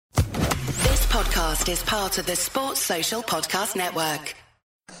podcast is part of the Sports Social Podcast Network.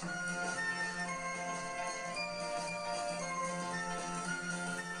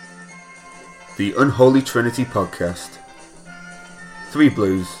 The Unholy Trinity Podcast. 3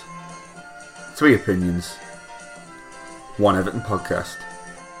 Blues, 3 Opinions, 1 Everton Podcast.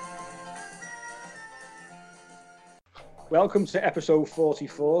 Welcome to episode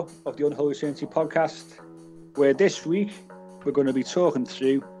 44 of the Unholy Trinity Podcast, where this week we're going to be talking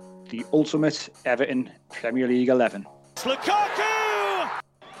through the ultimate Everton Premier League 11. Lukaku!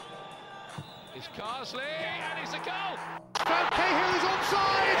 It's Carsley, and it's a goal! Van Cahill is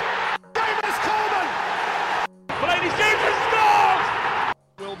onside! Davis Coleman! Ladies James scores!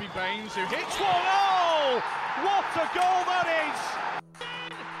 Will be Baines who hits one. Oh! What a goal that is!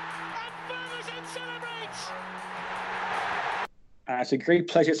 And Ferguson celebrates! It's a great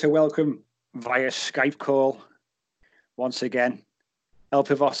pleasure to welcome via Skype call once again El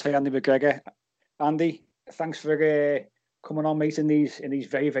Pivote Andy McGregor. Andy, thanks for coming on, mate, in these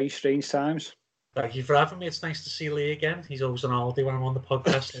very, very strange times. Thank you for having me. It's nice to see Lee again. He's always on holiday when I'm on the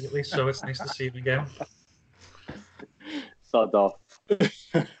podcast lately, so it's nice to see him again. Sod off.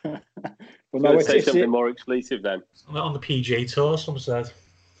 Well, no, say something more exclusive then. I'm on the PJ tour, some said.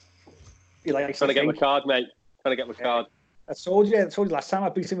 You like trying to get my card, mate. Trying to get my card. I told you last time I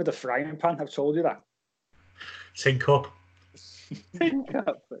beat him with a frying pan. I've told you that. Tin Cup. Tin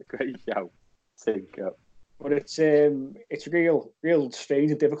Cup. Great show. Tin Cup. But it's real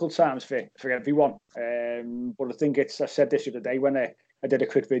strange and difficult times for everyone. But I think I said this the other day when I did a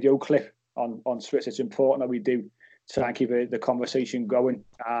quick video clip on Twitter. It's important that we do try and keep the conversation going,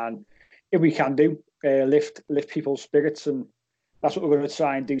 and if we can do, lift people's spirits, and that's what we're going to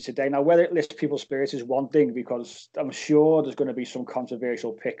try and do today. Now, whether it lifts people's spirits is one thing, because I'm sure there's going to be some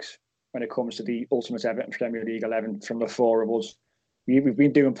controversial picks when it comes to the ultimate Everton Premier League 11 from the four of us. We've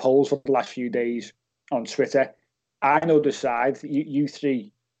been doing polls for the last few days on Twitter. I know the side. You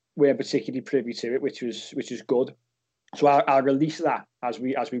three weren't particularly privy to it, which is good. So I'll release that as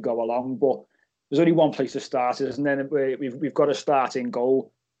we go along. But there's only one place to start, and then we've got to start in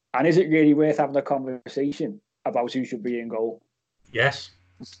goal. And is it really worth having a conversation about who should be in goal? Yes.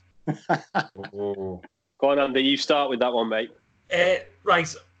 Go on, Andy. You start with that one, mate.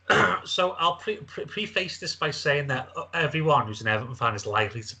 Right. So I'll preface this by saying that everyone who's an Everton fan is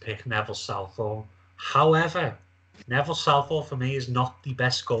likely to pick Neville Southall. However, Neville Southall for me is not the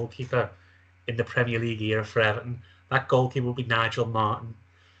best goalkeeper in the Premier League era for Everton. That goalkeeper will be Nigel Martin,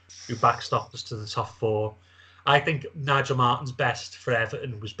 who backstopped us to the top 4. I think Nigel Martin's best for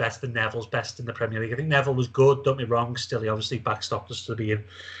Everton was better than Neville's best in the Premier League. I think Neville was good, don't get me wrong. Still, he obviously backstopped us to being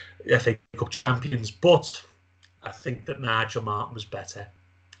FA Cup champions. But I think that Nigel Martin was better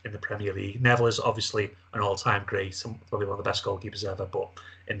in the Premier League. Neville is obviously an all-time great and probably one of the best goalkeepers ever. But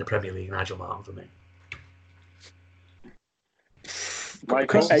in the Premier League, Nigel Martin for me.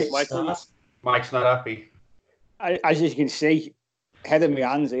 Mike's not happy. As you can see, head of my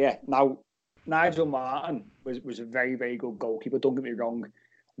hands here. Now, Nigel Martin was a very, very good goalkeeper. Don't get me wrong.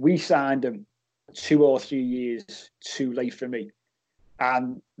 We signed him 2 or 3 years too late for me.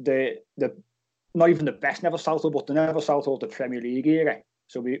 And the not even the best Neville Southall, but the Neville Southall of the Premier League era.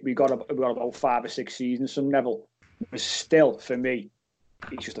 So we got about 5 or 6 seasons from Neville. But still, for me,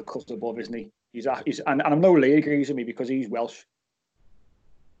 he's just a cut above, isn't he? And I know Lee agrees with me because he's Welsh.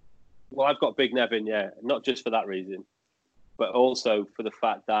 Well, I've got Big Nevin, yeah. Not just for that reason, but also for the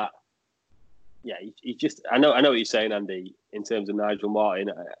fact that, yeah, he just... I know what you're saying, Andy, in terms of Nigel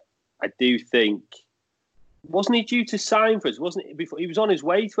Martin. I do think... Wasn't he due to sign for us? Wasn't he before? He was on his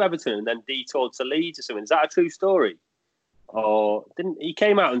way to Everton and then detoured to Leeds or something. Is that a true story? Or didn't he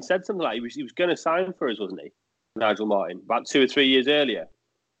came out and said something like he was going to sign for us, wasn't he? Nigel Martin, about 2 or 3 years earlier.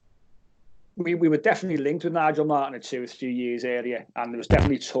 We were definitely linked with Nigel Martin 2 or 3 years earlier, and there was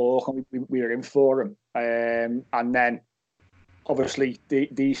definitely talk, and we were in for him. And then, obviously,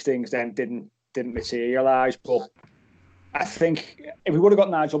 these things then didn't materialise. But I think if we would have got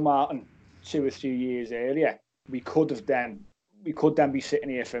Nigel Martin 2 or 3 years earlier, we could then be sitting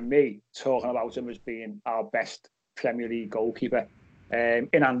here, for me, talking about him as being our best Premier League goalkeeper. In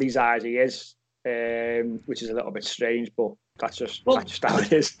Andy's eyes, he is, which is a little bit strange, but that's just how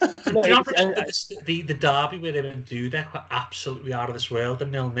it is. The derby with him and Dudek were absolutely out of this world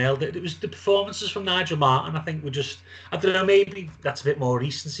and 0-0. It was the performances from Nigel Martin, I think, were just, I don't know, maybe that's a bit more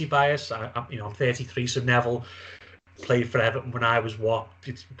recency bias. I'm 33, so Neville played for Everton when I was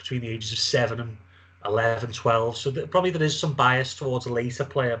between the ages of 7 and 11, 12. So probably there is some bias towards a later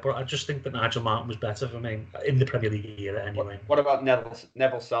player, but I just think that Nigel Martin was better for me in the Premier League era anyway. What about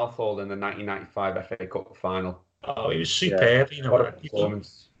Neville Southall in the 1995 FA Cup final? Oh, he was superb. Yeah. What a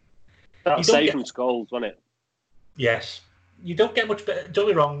performance. That saved from Scholes, wasn't it? Yes. You don't get much better. Don't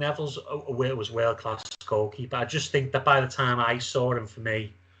be wrong, Neville's was world-class goalkeeper. I just think that by the time I saw him, for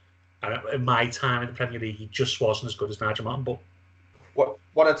me, and in my time in the Premier League, he just wasn't as good as Nigel Martin. But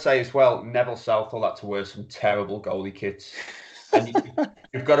what I'd say as well, Neville Southall had to wear some terrible goalie kits. And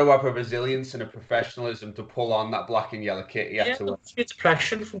you've got to have a resilience and a professionalism to pull on that black and yellow kit. It's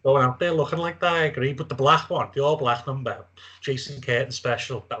pressure from going out there looking like that, I agree. But the black one, the all-black number, Jason Curtin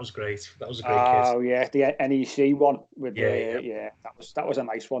special, that was great. That was a great kit. Oh, yeah, the NEC one. That was a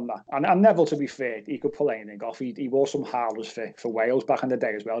nice one. That. And Neville, to be fair, he could pull anything off. He wore some Harleys for Wales back in the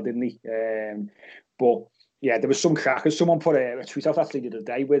day as well, didn't he? But... yeah, there was some crackers. Someone put a tweet out actually the other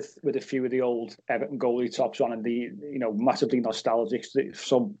day with a few of the old Everton goalie tops on, and the massively nostalgic.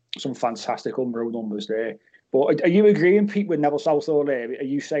 Some fantastic unreal numbers there. But are you agreeing, Pete, with Neville Southall there? Are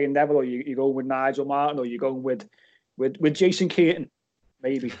you saying Neville, or you going with Nigel Martin, or you going with Jason Curtin?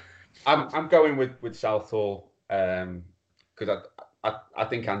 Maybe. I'm going with Southall because I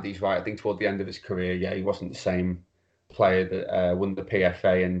think Andy's right. I think toward the end of his career, he wasn't the same player that won the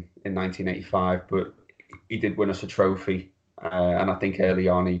PFA in 1985, but he did win us a trophy, and I think early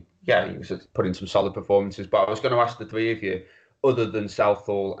on he was putting some solid performances. But I was going to ask the three of you, other than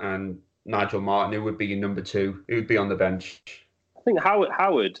Southall and Nigel Martin, who would be your number two? Who would be on the bench? I think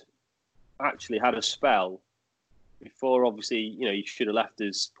Howard actually had a spell before. Obviously, he should have left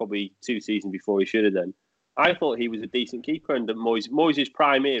us probably 2 seasons before he should have done. I thought he was a decent keeper under Moyes'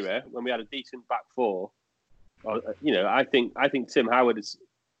 prime era when we had a decent back four. I think Tim Howard is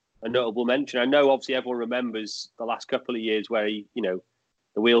a notable mention. I know obviously everyone remembers the last couple of years where he, the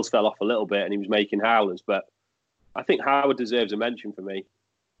wheels fell off a little bit and he was making howlers, but I think Howard deserves a mention for me.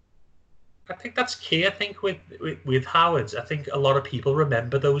 I think that's key. I think with Howard, I think a lot of people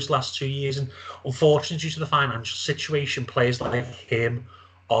remember those last 2 years, and unfortunately due to the financial situation, players like him,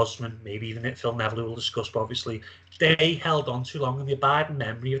 Osman, maybe even Phil Neville, who we'll discuss, but obviously they held on too long, and the abiding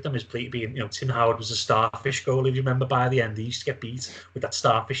memory of them is being, Tim Howard was a starfish goalie. If you remember, by the end he used to get beat with that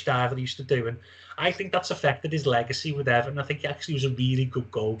starfish dive that he used to do, and I think that's affected his legacy with Everton. I think he actually was a really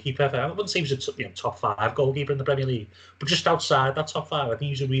good goalkeeper. I wouldn't say he was a top 5 goalkeeper in the Premier League, but just outside that top 5, I think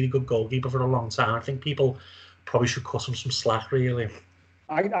he was a really good goalkeeper for a long time. I think people probably should cut him some slack, really.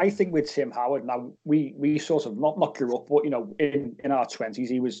 I think with Tim Howard, now we sort of not grew up, but in our 20s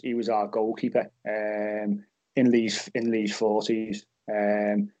he was our goalkeeper in Lee's 40s,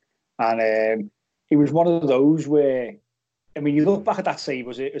 and he was one of those where, you look back at that save,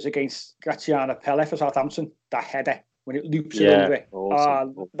 it was against Graziano Pelle for Southampton, that header when it loops it over.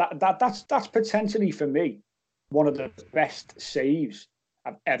 Awesome. That's potentially for me one of the best saves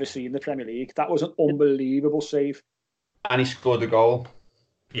I've ever seen in the Premier League. That was an unbelievable save, and he scored a goal.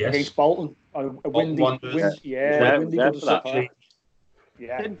 Yes. Against Bolton. A windy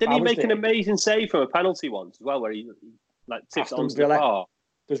Didn't he make an amazing save from a penalty once as well, where he tipped onto the bar?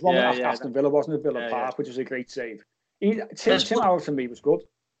 There's one at Aston Villa, wasn't it? Villa Park, which was a great save. Tim Howard for me was good.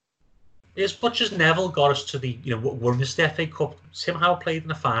 As much as Neville got us to the, won the FA Cup, Tim Howard played in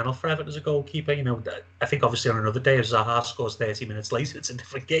the final for Everton as a goalkeeper. I think obviously on another day, if Zaha scores 30 minutes later, it's a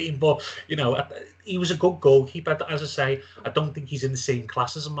different game. But, he was a good goalkeeper. As I say, I don't think he's in the same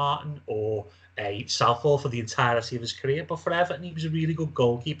class as a Martin or a Southall for the entirety of his career. But for Everton, he was a really good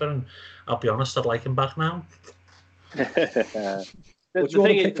goalkeeper. And I'll be honest, I'd like him back now. the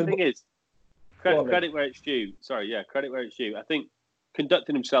thing is, credit where it's due. Credit where it's due. I think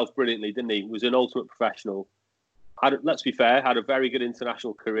conducted himself brilliantly, didn't he? Was an ultimate professional. Let's be fair, had a very good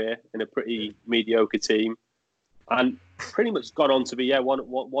international career in a pretty mediocre team, and pretty much gone on to be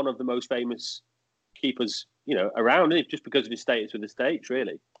one of the most famous keepers around, just because of his status with the States,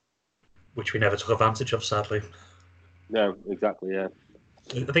 really. Which we never took advantage of, sadly. No, exactly, yeah.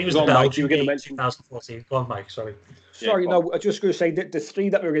 I think it was the Belgian game 2014. Go on, Mike, sorry. Sorry, I was just going to say that the 3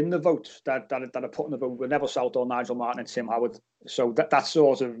 that were in the vote that are put in the vote were Neville Southall, Nigel Martin and Tim Howard. So that's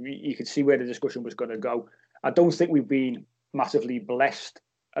sort of, you could see where the discussion was going to go. I don't think we've been massively blessed.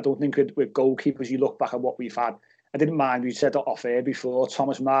 I don't think with goalkeepers, you look back at what we've had. I didn't mind, we said that off air before,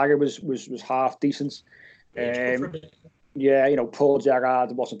 Thomas Marga was half decent. Paul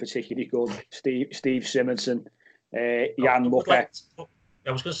Gerrard wasn't particularly good. Steve Simonson, Jan Mucker. I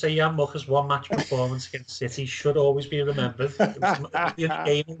was going to say Jan Mucker's one-match performance against City should always be remembered. It was the only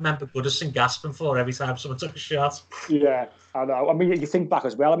game I remember Goodison gasping for every time someone took a shot. Yeah, I know. You think back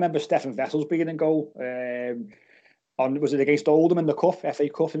as well. I remember Stefan Vettel's being in goal. Was it against Oldham in the Cup, FA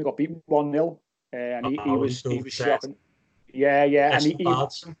Cup, and he got beaten 1-0. And he was shocking. Yeah.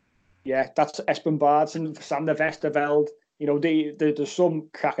 That's Espen Baardsen, Sander Westerveld. There's some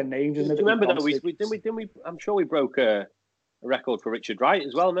cracking names in there. Do you remember that? I'm sure we broke a a record for Richard Wright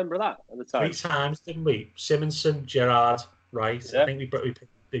as well. Remember that at the time? 3 times, didn't we? Simonson, Gerrard, Wright. Yeah. I think we paid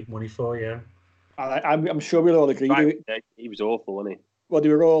big money for, yeah. I'm sure we'll all agree. Right, he was awful, wasn't he? Well, they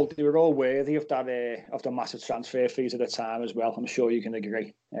were all worthy of that of the massive transfer fees at the time as well. I'm sure you can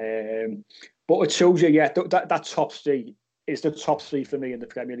agree. But it shows you, that top 3 is the top 3 for me in the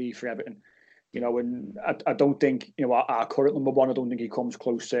Premier League for Everton. And I don't think our current number 1. I don't think he comes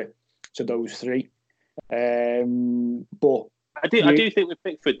close to those 3. But I do think with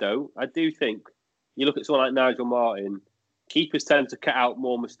Pickford though, I do think you look at someone like Nigel Martin. Keepers tend to cut out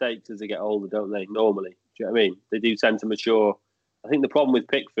more mistakes as they get older, don't they? Normally, do you know what I mean? They do tend to mature. I think the problem with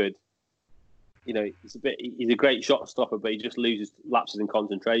Pickford, he's a great shot stopper, but he just lapses in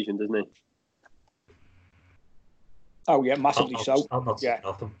concentration, doesn't he? Oh yeah, massively so.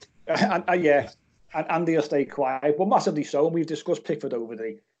 And Andy will stay quiet, but massively so. And we've discussed Pickford over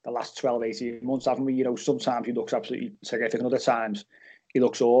the last 12, 18 months, haven't we? Sometimes he looks absolutely terrific, and other times he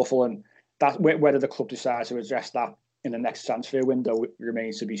looks awful. And that whether the club decides to address that in the next transfer window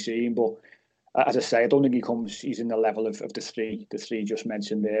remains to be seen. But as I say, I don't think he's in the level of the three just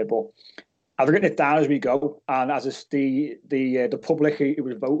mentioned there. But I've written it down as we go, and as the public who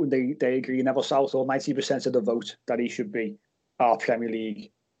would vote, they agree. Neville Southall, 90% of the vote that he should be our Premier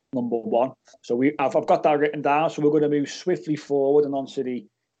League number 1. So I've got that written down. So we're going to move swiftly forward and on to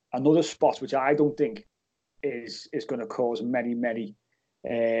another spot, which I don't think is going to cause many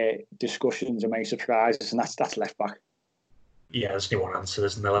discussions and many surprises, and that's left back. Yeah, there's no one answer,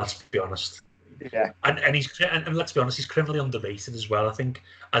 isn't there? Let's be honest. Yeah, and let's be honest, he's criminally underrated as well. I think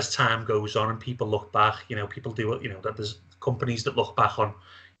as time goes on and people look back, people do it. That there's companies that look back on,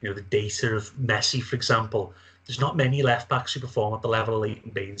 the data of Messi, for example. There's not many left backs who perform at the level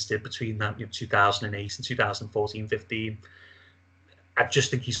Leighton Baines did between that 2008 and 2014-15. I just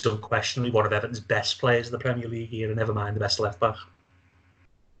think he's unquestionably one of Everton's best players in the Premier League here, and never mind the best left back.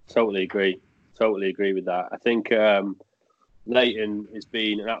 Totally agree with that. I think Leighton has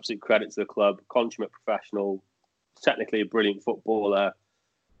been an absolute credit to the club, consummate professional, technically a brilliant footballer.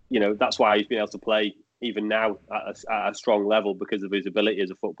 That's why he's been able to play even now at a strong level, because of his ability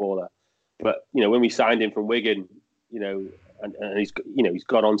as a footballer. But when we signed him from Wigan, and he's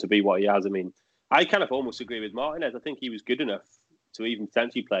gone on to be what he has. I mean, I kind of almost agree with Martinez. I think he was good enough to even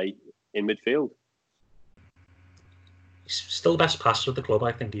potentially play in midfield. He's still the best passer of the club,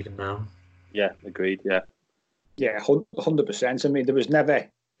 I think, even now. Yeah, agreed. Yeah. Yeah, 100%. I mean, there was never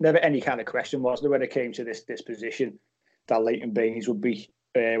any kind of question, was there, when it came to this position, that Leighton Baines would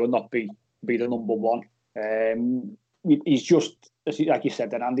not be the number 1. He's just, like you said,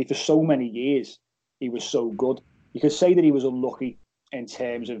 then Andy, for so many years he was so good. You could say that he was unlucky in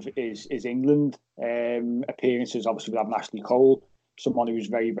terms of his England appearances. Obviously, we have Ashley Cole, someone who was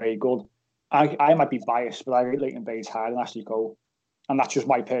very, very good. I might be biased, but I rate Leighton Baines higher than Ashley Cole. And that's just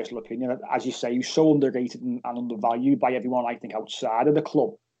my personal opinion. As you say, he's so underrated and undervalued by everyone, I think, outside of the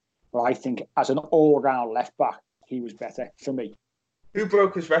club. But I think as an all-round left-back, he was better for me. Who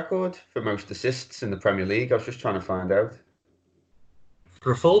broke his record for most assists in the Premier League? I was just trying to find out.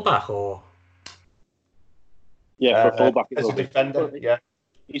 For a full-back, or? Yeah, for a full-back. As a defender, yeah.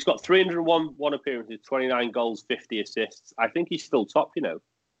 He's got 301 appearances, 29 goals, 50 assists. I think he's still top,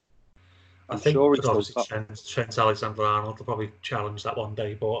 I think sure obviously Trent Alexander-Arnold will probably challenge that one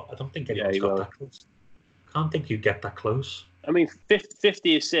day, but I don't think anyone's got that close. I can't think you'd get that close. I mean,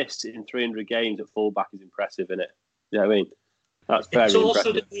 50 assists in 300 games at full-back is impressive, isn't it? You know what I mean? That's very impressive. It's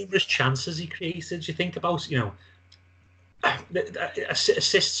also the numerous chances he created. You think about,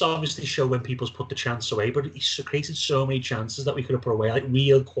 assists obviously show when people's put the chance away, but he created so many chances that we could have put away, like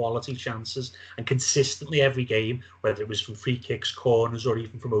real quality chances, and consistently every game, whether it was from free kicks, corners, or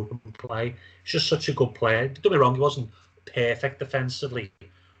even from open play. He's just such a good player. Don't get me wrong, he wasn't perfect defensively,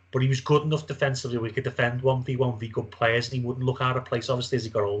 but he was good enough defensively where he could defend 1v1v good players, and he wouldn't look out of place. Obviously, as he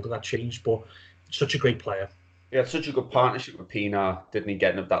got older, that changed, but such a great player. He had such a good partnership with Pienaar, didn't he,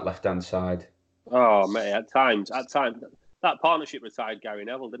 getting up that left-hand side? Oh, mate, at times. That partnership retired Gary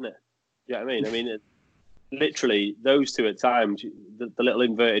Neville, didn't it? Do you know what I mean? Literally, those two at times, the little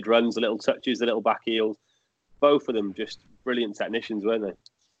inverted runs, the little touches, the little back heels, both of them just brilliant technicians, weren't they?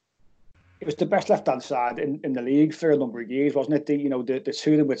 It was the best left-hand side in the league for a number of years, wasn't it? The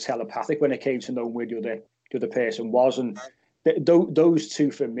two of them were telepathic when it came to knowing where the other person was. And those two,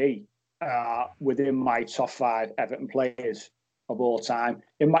 for me, are within my top 5 Everton players of all time.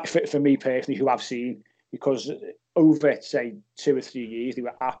 For me personally, who I've seen, because over, say, 2 or 3 years, they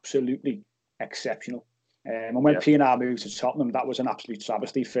were absolutely exceptional. And when Pienaar moved to Tottenham, that was an absolute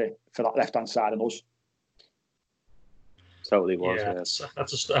travesty for that left-hand side of us. totally was. Yeah, Yeah.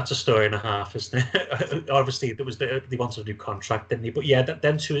 that's a story and a half, isn't it? Obviously, they wanted a new contract, didn't they? But yeah,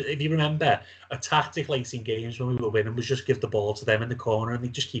 then too, if you remember, a tactic late in games when we were winning was just give the ball to them in the corner and they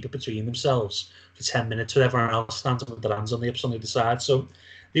just keep it between themselves for 10 minutes with everyone else standing with their hands on the hips on the other side. So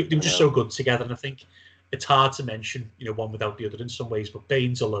they were just so good together, and I think it's hard to mention, one without the other in some ways. But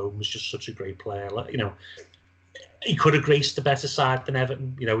Baines alone was just such a great player. He could have graced a better side than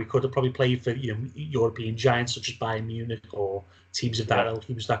Everton. He could have probably played for European giants such as Bayern Munich or teams of that ilk.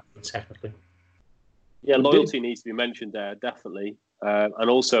 He was that good technically. Yeah, loyalty needs to be mentioned there, definitely. And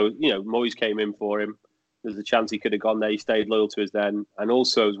also, Moyes came in for him. There's a chance he could have gone there. He stayed loyal to us then. And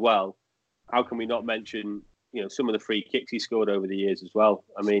also, as well, how can we not mention, some of the free kicks he scored over the years as well?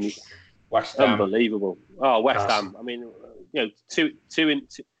 I mean, West Ham. Unbelievable. Oh, West Ham. I mean, two in.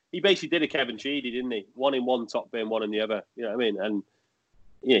 He basically did a Kevin Sheedy, didn't he? One in one top bin, one in the other. You know what I mean? And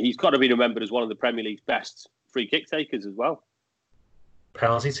he's got to be remembered as one of the Premier League's best free kick takers as well.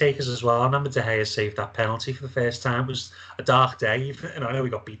 Penalty takers as well. I remember De Gea saved that penalty for the first time. It was a dark day. And I know we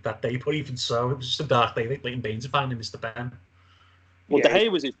got beat that day, but even so, it was just a dark day. I think Leighton Baines finally missed the pen. Well, De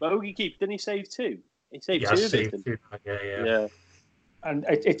Gea was his bogey keeper. Didn't he save two? He saved two of it. Yeah. And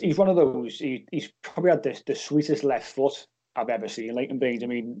he's one of those. He's probably had the sweetest left foot I've ever seen, Leighton Baines. I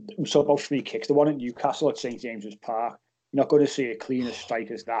mean, we saw about free kicks. The one at Newcastle at St James's Park. You're not going to see a cleaner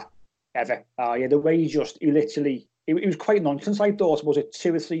strike as that ever. The way he was quite nonchalant, I thought. Was it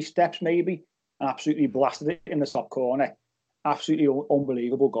 2 or 3 steps maybe? And absolutely blasted it in the top corner. Absolutely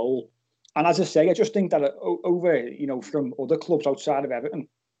unbelievable goal. And as I say, I just think that over, from other clubs outside of Everton,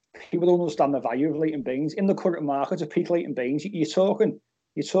 people don't understand the value of Leighton Baines. In the current market of peak Leighton Baines, you're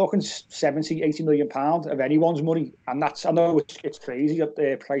talking 70, 80 million pounds of anyone's money. And I know it's crazy at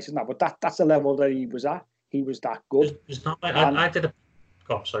the prices now, but that's the level that he was at. He was that good. It's not like I did a...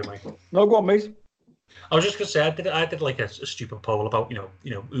 Oh, sorry, Michael. No, go on, mate. I was just going to say, I did like a stupid poll about,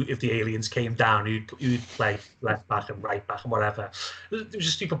 if the aliens came down, who'd play left back and right back and whatever. It was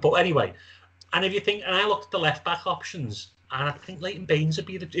a stupid poll. Anyway, and I looked at the left back options, and I think Leighton Baines would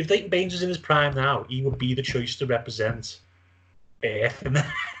be if Leighton Baines was in his prime now, he would be the choice to represent Earth in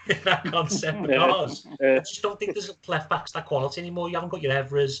that concept, because I just don't think there's left backs that quality anymore. You haven't got your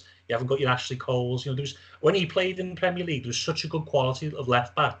Everers, you haven't got your Ashley Coles. When he played in the Premier League, there was such a good quality of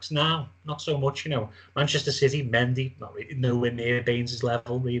left backs. Now, not so much. Manchester City, Mendy, not really, nowhere near Baines'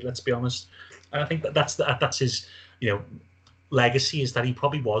 level. Really, let's be honest. And I think that's his, legacy, is that he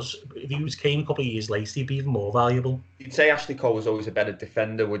probably was. If he came a couple of years later, he'd be even more valuable. You'd say Ashley Cole was always a better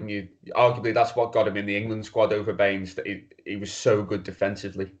defender, wouldn't you? Arguably, that's what got him in the England squad over Baines, that he was so good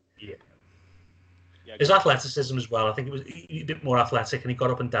defensively. Yeah. His athleticism as well. I think it was a bit more athletic, and he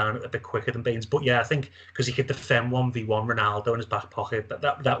got up and down a bit quicker than Baines. But yeah, I think because he could defend 1v1 Ronaldo in his back pocket,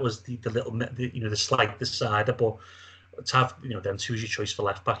 that was the little, the slight decider. But to have them two as your choice for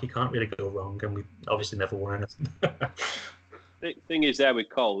left back, you can't really go wrong. And we obviously never won anything. The thing is, there with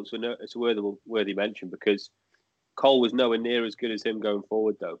Cole, it's a worthy mention, because Cole was nowhere near as good as him going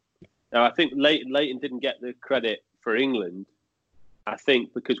forward, though. Now, I think Leighton didn't get the credit for England, I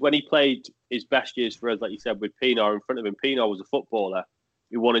think, because when he played his best years for us, like you said, with Pienaar in front of him, Pienaar was a footballer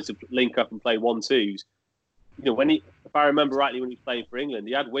who wanted to link up and play 1-2s. If I remember rightly, when he was playing for England,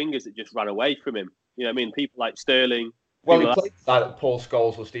 he had wingers that just ran away from him. People like Sterling. Well, he played like Paul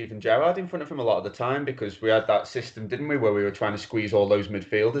Scholes or Steven Gerrard in front of him a lot of the time, because we had that system, didn't we, where we were trying to squeeze all those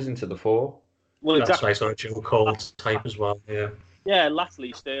midfielders into the 4. Well, exactly. That's like sort of Joe Cole type as well, yeah. Yeah,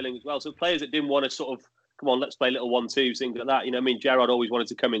 latterly Sterling as well. So players that didn't want to sort of, come on, let's play little 1-2s, things like that. Gerrard always wanted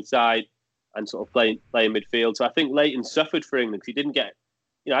to come inside and sort of play in midfield. So I think Leighton suffered for England, because he didn't get,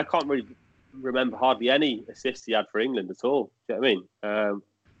 I can't really remember hardly any assists he had for England at all. Do you know what I mean?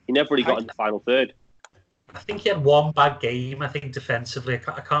 He never really got in the final third. I think he had one bad game, I think, defensively. I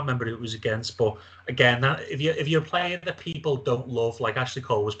can't remember who it was against, but again, if you're a player that people don't love, like Ashley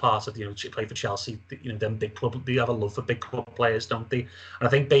Cole was part of, played for Chelsea, them big club, they have a love for big club players, don't they? And I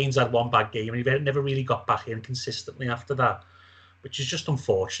think Baines had one bad game, and he never really got back in consistently after that, which is just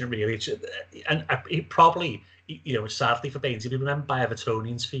unfortunate, really. And it probably, sadly for Baines, he'll be remembered by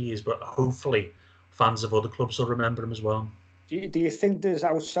Evertonians for years, but hopefully fans of other clubs will remember him as well. Do you think there's,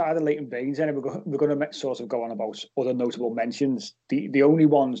 outside of Leighton Baines, and we're going to sort of go on about other notable mentions? The only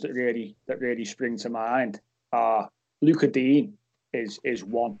ones that really spring to mind are Luca Dean is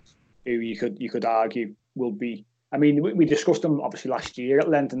one who you could argue will be. I mean, we discussed him obviously last year at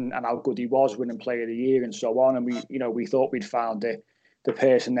length and how good he was, winning Player of the Year and so on. And we thought we'd found the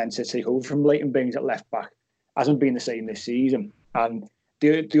person then to take over from Leighton Baines at left back. Hasn't been the same this season. And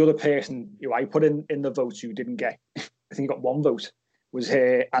the other person who I put in the votes who didn't get, I think he got one vote, was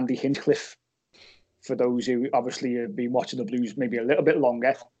Andy Hinchcliffe. for those who obviously have been watching the Blues maybe a little bit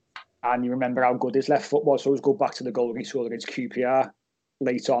longer, and you remember how good his left foot was. So always go back to the goal he scored against QPR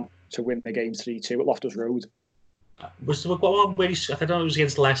late on to win the game 3-2 at Loftus Road. Was there one where I don't know, it was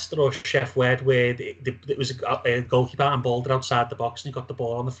against Leicester or Sheff Wed, where it was a goalkeeper and balled it outside the box, and he got the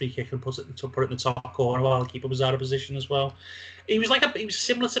ball on the free kick and put it in the top corner while the keeper was out of position as well. He was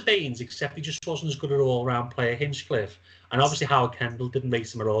similar to Baines, except he just wasn't as good an all-round player, Hinchcliffe. And obviously Howard Kendall didn't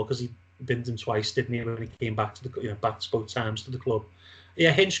rate him at all because he binned him twice, didn't he, when he came back to both times to the club.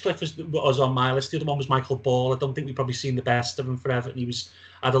 Yeah, Hinchcliffe was on my list. The other one was Michael Ball. I don't think we've probably seen the best of him for Everton. He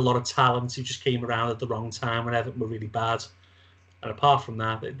had a lot of talent. He just came around at the wrong time when Everton were really bad. And apart from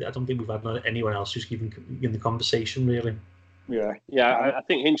that, I don't think we've had anyone else who's even in the conversation, really. Yeah. I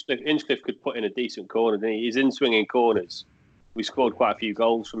think Hinchcliffe could put in a decent corner, didn't he? He's in swinging corners. We scored quite a few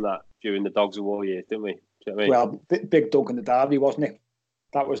goals from that during the Dogs of War years, didn't we? Do you know what I mean? Well, Big Doug in the derby, wasn't it?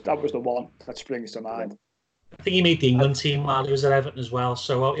 That was the one that springs to mind. I think he made the England team while he was at Everton as well.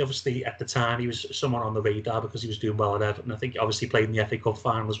 So obviously at the time he was someone on the radar because he was doing well at Everton. I think he obviously played in the FA Cup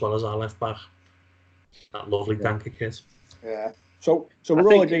final as well as our left back. That lovely Danker kid. Yeah. So we're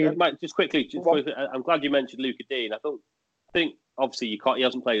all agreeing. Just quickly, I'm glad you mentioned Luca Dean. I think obviously he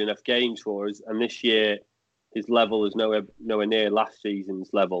hasn't played enough games for us, and this year his level is nowhere near last season's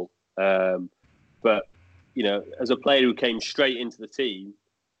level. But as a player who came straight into the team,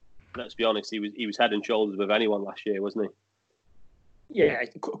 let's be honest, he was head and shoulders above anyone last year, wasn't he? Yeah,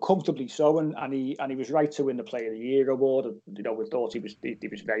 comfortably so, and he was right to win the Player of the Year award. We thought he was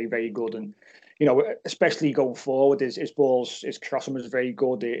very, very good, and especially going forward, his balls, his crossing was very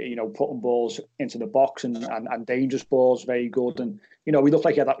good. Putting balls into the box and dangerous balls very good, and we looked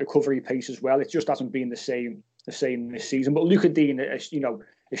like he had that recovery pace as well. It just hasn't been the same this season. But Luca Dean,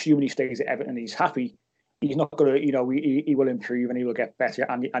 assuming he stays at Everton, he's happy. He's not going to, he will improve and he will get better,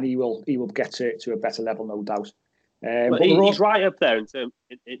 and he will get to a better level, no doubt. But he's right up there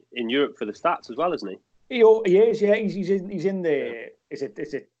in Europe for the stats as well, isn't he? He is, yeah. He's in the. Is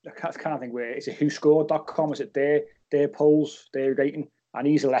it? I can't think where. Is it WhoScored.com? Is it their polls, their rating? And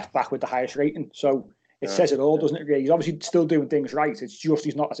he's a left back with the highest rating. So it says it all, doesn't it? He's obviously still doing things right. It's just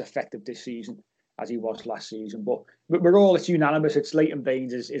he's not as effective this season as he was last season. But it's unanimous. It's Leighton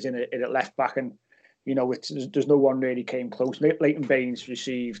Baines is in a left back, and there's no one really came close. Leighton Baines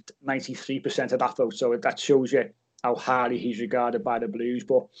received 93% of that vote, so that shows you how highly he's regarded by the Blues.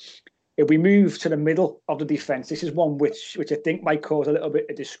 But if we move to the middle of the defence, this is one which I think might cause a little bit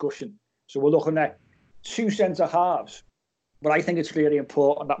of discussion. So we're looking at two centre halves, but I think it's really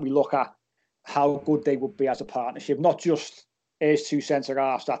important that we look at how good they would be as a partnership, not just as two centre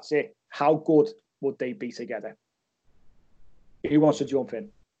halves. That's it. How good would they be together? Who wants to jump in?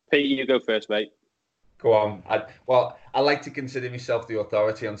 Pete, you go first, mate. Go on. I like to consider myself the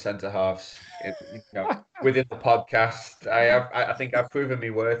authority on centre halves. Within the podcast, I think I've proven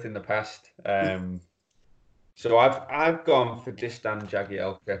my worth in the past. So I've gone for Distan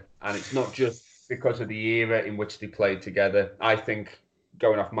Jagielka, and it's not just because of the era in which they played together. I think,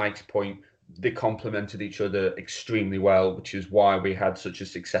 going off Mike's point, they complemented each other extremely well, which is why we had such a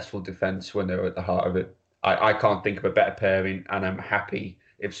successful defence when they were at the heart of it. I can't think of a better pairing, and I'm happy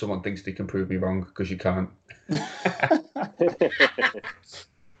if someone thinks they can prove me wrong, because you can't.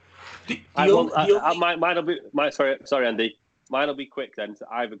 Mine'll be. Sorry, Andy. Mine'll be quick then. So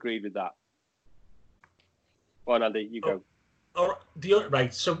I've agreed with that. Go on, Andy. You go.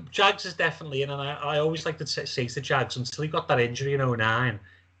 Right. So Jags is definitely in, and I always like to say to Jags, until he got that injury in 2009,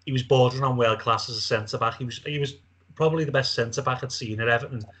 he was bordering on world class as a centre back. He was probably the best centre back I'd seen at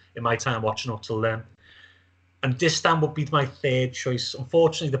Everton in my time watching up till then. And Distan would be my third choice.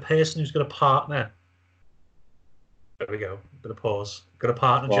 Unfortunately, the person who's going to partner... There we go. Going to pause. Going to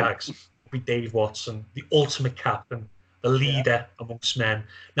partner Jags would be Dave Watson, the ultimate captain, the leader amongst men.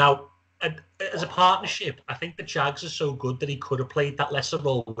 Now, as a partnership, I think the Jags are so good that he could have played that lesser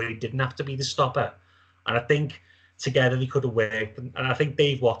role where he didn't have to be the stopper. And I think together they could have worked. And I think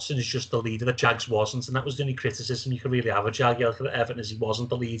Dave Watson is just the leader that Jags wasn't. And that was the only criticism you could really have of Jagielka at Everton, is he wasn't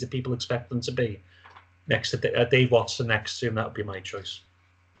the leader people expect him to be. Next to Dave Watson, next to him, that would be my choice.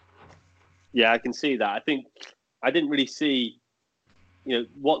 Yeah, I can see that. I think I didn't really see,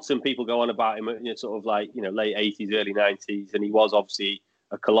 Watson. People go on about him, sort of like late 80s, early 90s, and he was obviously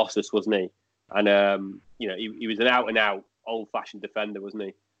a colossus, wasn't he? And he was an out and out old-fashioned defender, wasn't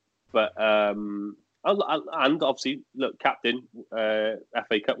he? But and obviously, look, captain,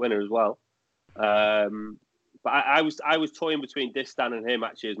 FA Cup winner as well. But I was toying between Distan and him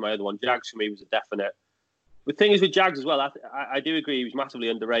actually as my other one. Jags for me was a definite. The thing is with Jags as well, I do agree he was massively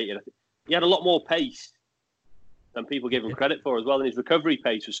underrated. I think he had a lot more pace than people give him credit for as well, and his recovery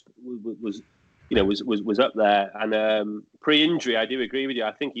pace was was up there. And pre-injury, I do agree with you.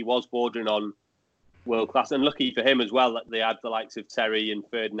 I think he was bordering on world class, and lucky for him as well that they had the likes of Terry and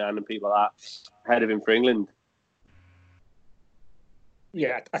Ferdinand and people like that ahead of him for England.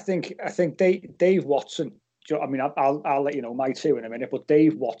 Yeah, I think Dave Watson. I mean, I'll let you know my two in a minute, but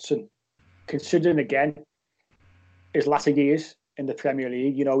Dave Watson, considering again his latter years in the Premier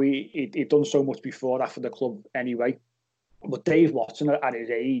League, he'd done so much before that for the club anyway. But Dave Watson at his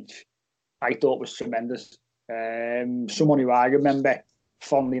age, I thought was tremendous. Someone who I remember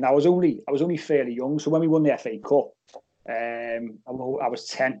fondly, and I was only fairly young. So when we won the FA Cup, I was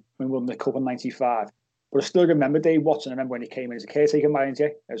 10 when we won the Cup in '95. But I still remember Dave Watson. I remember when he came in as a caretaker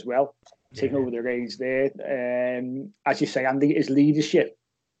manager as well, taking over the reins there. As you say, Andy, his leadership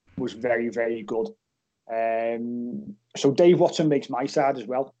was very, very good. So Dave Watson makes my side as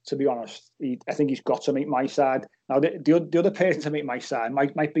well, to be honest. I think he's got to make my side. Now, the other person to make my side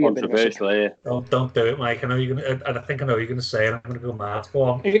might be a bit of a... Don't do it, Mike. I know you're going to... I think I know what you're going to say, and I'm going to go mad. Go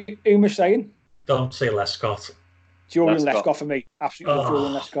on. Who am I saying? Don't say Lescott. Julian Lescott for me. Absolutely love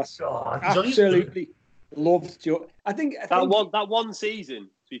Julian Lescott. God. Absolutely loved Julian. I think that one season,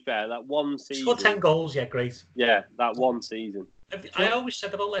 to be fair, that one season... Scored 10 goals, yeah, great. Yeah, that one season. I always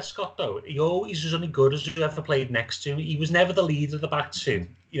said about Lescott, though, he always was only good as whoever played next to him. He was never the leader of the back two.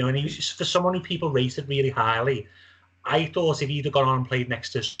 And he was, for someone who people rated really highly, I thought if he'd have gone on and played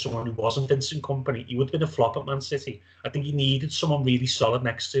next to someone who wasn't Vincent Kompany, he would have been a flop at Man City. I think he needed someone really solid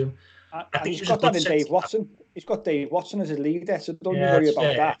next to him. I think he's got that in Dave Watson. He's got Dave Watson as his leader, so don't worry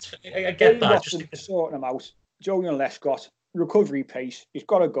about that. I get Dave that. Watson is sorting him out. Julian Lescott, recovery pace. He's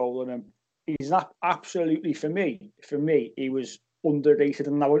got a goal in him. He's not absolutely, for me, he was underrated.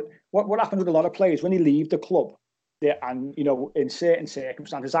 And now, what happened with a lot of players when they leave the club, and in certain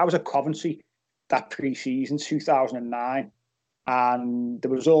circumstances, I was at Coventry that pre-season 2009, and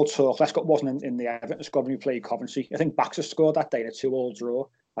there was all talk. Lescott wasn't in the Everton squad when we played Coventry. I think Baxter scored that day in a 2-2 draw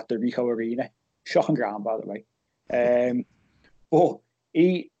at the Ricoh Arena. Shocking ground, by the way. But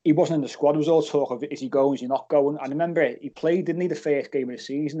he wasn't in the squad. There was all talk of, is he going, is he not going? And I remember he played, didn't he, the first game of the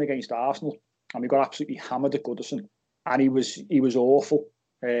season against Arsenal, and we got absolutely hammered at Goodison, and he was awful.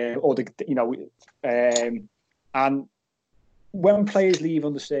 And when players leave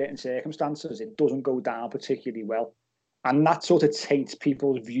under certain circumstances, it doesn't go down particularly well. And that sort of taints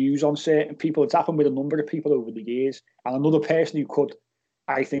people's views on certain people. It's happened with a number of people over the years. And another person who could,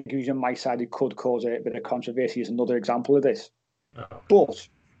 I think, who's on my side, who could cause a bit of controversy is another example of this. Oh. But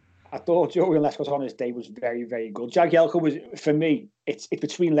I thought Julian Lescott on his day was very, very good. Jagielka was, for me, it's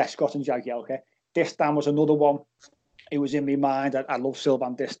between Lescott and Jagielka. Distan was another one. It was in my mind. I love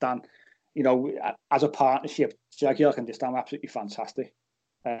Sylvain Distan. As a partnership, Jagielka and Distan were absolutely fantastic.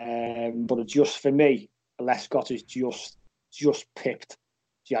 But just for me, Lescott is just pipped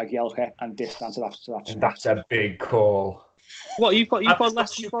Jagielka and Distan to that. That's a big call. What you've got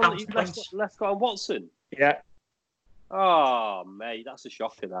Lescott and Watson? Yeah. Oh, mate, that's a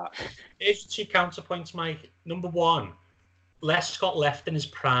shocker. That. Here's 2 counterpoints, Mike. Number 1, Lescott left in his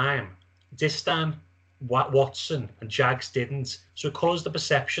prime. Distan, Watson, and Jags didn't. So it colours the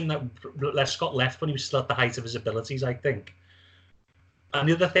perception that Lescott left when he was still at the height of his abilities, I think. And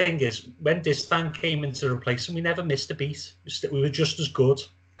the other thing is, when Distan came in to replace him, we never missed a beat. We were just as good.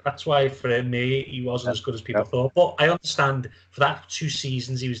 That's why, for me, he wasn't as good as people thought. But I understand, for that 2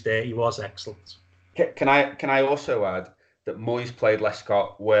 seasons he was there, he was excellent. Can I also add that Moyes played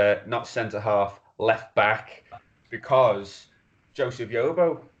Lescott where not centre-half, left-back, because Joseph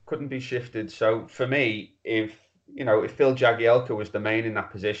Yobo couldn't be shifted. So for me, if Phil Jagielka was the main in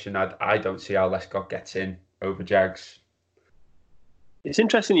that position, I don't see how Lescott gets in over Jags. It's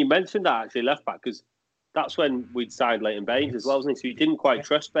interesting you mentioned that, actually, left-back, because that's when we'd signed Leighton Baines as well, wasn't he? So he didn't quite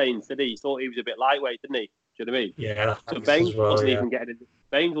trust Baines, did he? He thought he was a bit lightweight, didn't he? Do you know what I mean? Yeah. So Baines wasn't even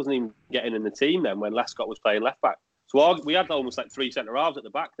getting in the team then when Lescott was playing left-back. So we had almost like 3 centre-halves at the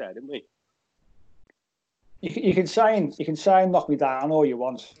back there, didn't we? You can sign knock me down all you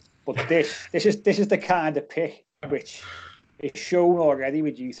want, but this is the kind of pick which is shown already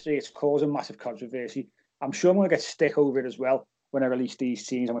with you three. It's causing massive controversy. I'm sure I'm going to get stick over it as well when I release these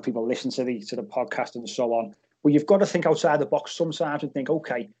teams and when people listen to the podcast and so on. But you've got to think outside the box sometimes and think,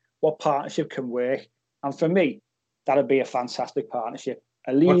 okay, what partnership can work? And for me, that'd be a fantastic partnership.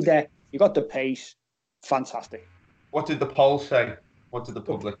 A leader, you got the pace, fantastic. What did the poll say? What did the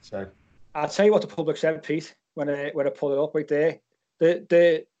public say? I'll tell you what the public said, Pete, when I pull it up right there.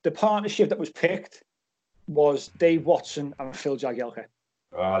 The partnership that was picked was Dave Watson and Phil Jagielka.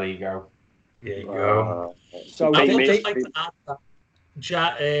 Oh, there you go. There you go. So I would just like to add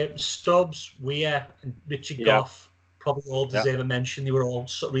that Stubbs, Weir, and Richard Goff probably all deserve a mention. They were all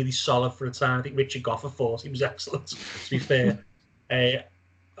really solid for a time. I think Richard Goffer thought he was excellent, to be fair.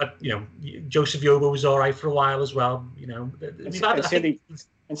 Joseph Yobo was all right for a while as well. And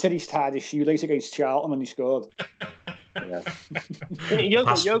said he's tied his shoelace against Charlton and he scored.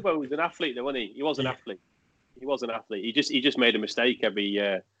 Yobo was an athlete, though, wasn't he? He was an athlete. He was an athlete. He just made a mistake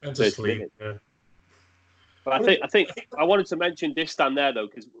every 30 minutes. But I think I wanted to mention Distan there though,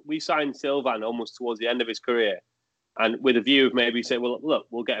 because we signed Sylvan almost towards the end of his career, and with a view of maybe saying, well, look,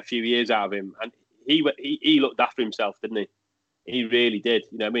 we'll get a few years out of him, and he looked after himself, didn't he? He really did.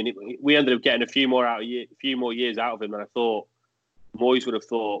 You know, I mean, we ended up getting a few more years out of him than I thought Moyes would have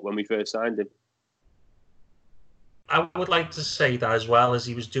thought when we first signed him. I would like to say that as well, as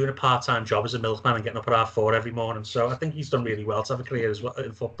he was doing a part-time job as a milkman and getting up at 4:30 every morning. So I think he's done really well to have a career as well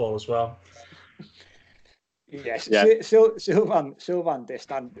in football as well. Yes, Sylvan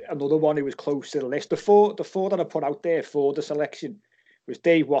Distan, another one who was close to the list. The four that I put out there for the selection was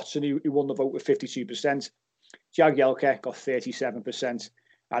Dave Watson, who won the vote with 52%. Jagielka got 37%,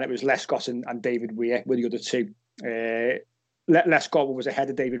 and it was Lescott and David Weir were the other two. Lescott was ahead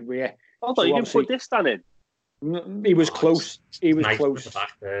of David Weir. I thought you didn't put Distan in. He was close. He was nice close.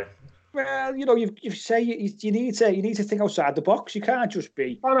 Back there. Well, you need to think outside the box. You can't just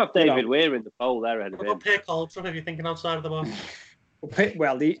be. I don't have David Weir in the poll there ahead of him. What about Coldrum if you're thinking outside of the box?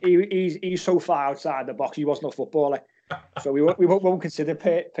 Well, he's so far outside the box. He wasn't a footballer, so we won't consider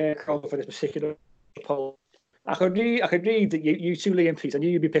Per Coldrum for this particular poll. I could read that you two, Lee and Pete. I knew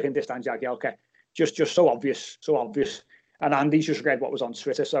you'd be picking Distan Jagielka. Just so obvious. And Andy's just read what was on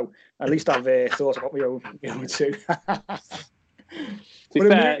Twitter, so at least I've thought about my own too. To be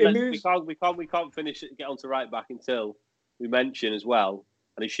fair, we can't get on to right back until we mention as well,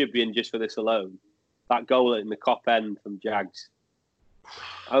 and he should be in just for this alone, that goal in the Cop End from Jags.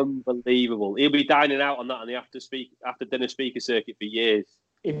 Unbelievable. He'll be dining out on that on the after dinner speaker circuit for years.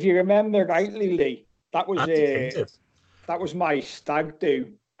 If you remember rightly, Lee, that was my stag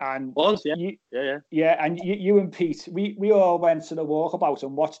do. And and you and Pete, we all went to the walkabout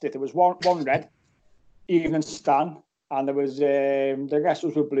and watched it. There was one red, evening Stan, and there was the rest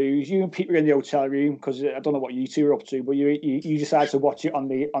were blues. You and Pete were in the hotel room because I don't know what you two were up to, but you decided to watch it on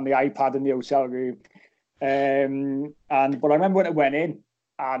the iPad in the hotel room. But I remember when it went in,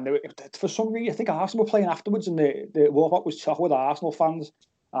 and for some reason I think Arsenal were playing afterwards, and the walkabout was chock with Arsenal fans.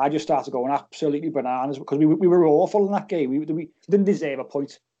 And I just started going absolutely bananas because we were awful in that game. We didn't deserve a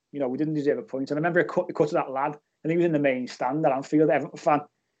point. We didn't deserve a point. And I remember it cut to that lad, and he was in the main stand at Anfield, Everton fan,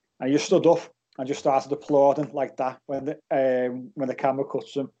 and he just stood up and just started applauding like that when the camera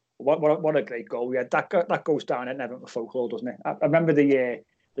cuts him. What a great goal! Yeah, that goes down in Everton folklore, doesn't it? I remember the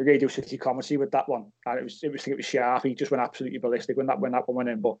Radio City commentary with that one, and it was sharp. He just went absolutely ballistic when that one went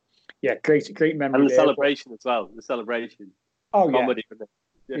in. But yeah, great memory. And the celebration as well. The celebration. Oh yeah. Comedy,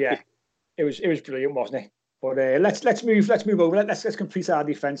 yeah, it was brilliant, wasn't it? But let's move over. Let's complete our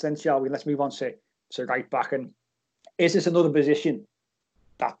defence then, shall we? Let's move on to right back. And is this another position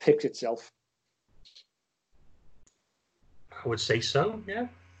that picks itself? I would say so. Yeah.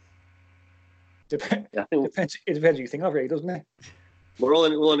 Depends. It depends what you think of it, doesn't it? We're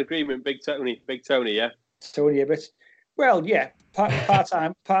all in agreement. Big Tony, yeah. Tony Ibbott. Well, yeah,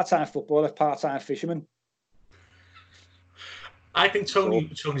 part-time footballer, part-time fisherman. I think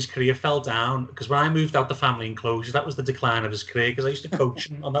Tony's career fell down because when I moved out the family enclosure, that was the decline of his career because I used to coach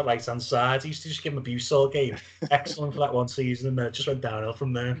him on that right-hand side. I used to just give him abuse all game. Excellent for that one season, and then it just went downhill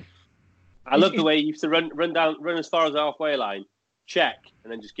from there. I love the way he used to run as far as the halfway line, check,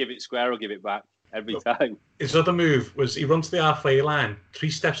 and then just give it square or give it back every time. His other move was he runs to the halfway line, 3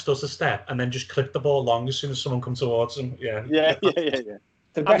 steps does a step, and then just clip the ball long as soon as someone comes towards him. Yeah.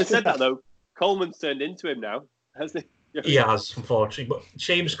 Having said that, though, Coleman's turned into him now, hasn't he? He has, unfortunately. But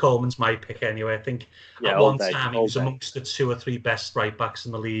Seamus Coleman's my pick anyway. I think at one time he was amongst the 2 or 3 best right backs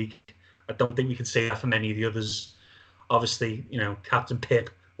in the league. I don't think we can say that for many of the others. Obviously, Captain Pip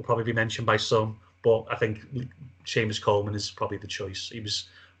will probably be mentioned by some, but I think Seamus Coleman is probably the choice. He was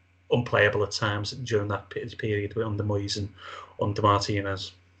unplayable at times during that period under Moyes and under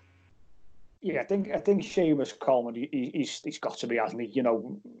Martinez. Yeah, I think Seamus Coleman, he's got to be, hasn't he?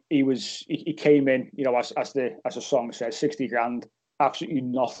 He came in, as the song says, 60 grand, absolutely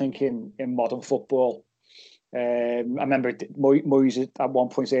nothing in modern football. I remember Moyes at one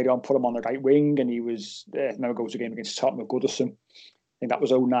point earlier on put him on the right wing, and he was. I remember going to a game against Tottenham Goodison. I think that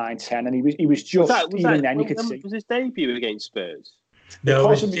was 09-10, and he was just then you could see. Was his debut against Spurs? No,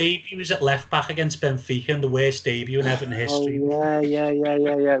 his debut was at left back against Benfica, and the worst debut in Everton history. Oh, yeah.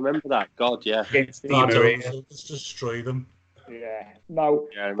 Remember that? God, yeah. Against the destroy them. Yeah, no.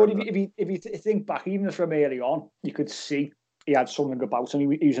 Yeah, But if you think back, even from early on, you could see he had something about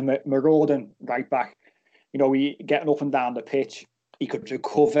him. He was a marauding right back. You know, he getting up and down the pitch. He could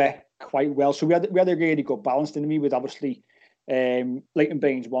recover quite well. So we had a really good balance, didn't we? With obviously Leighton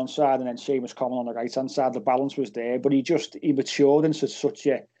Baines one side and then Seamus Coleman on the right hand side. The balance was there, but he matured into such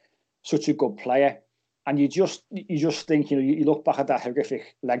a good player. And you just think, you look back at that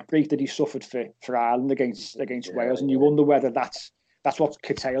horrific leg break that he suffered for Ireland against Wales, and you wonder whether that's what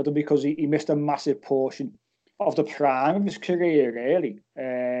curtailed him, because he missed a massive portion of the prime of his career, really,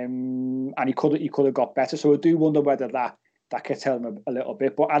 and he could have got better. So I do wonder whether that curtailed him a little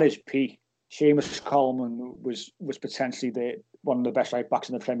bit. But at his peak, Seamus Coleman was potentially one of the best right backs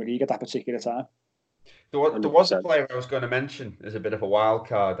in the Premier League at that particular time. There was a player I was going to mention as a bit of a wild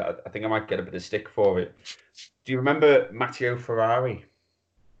card. I think I might get a bit of stick for it. Do you remember Matteo Ferrari?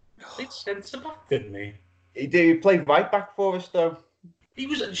 He played centre back, didn't he? He did. He played right back for us, though. He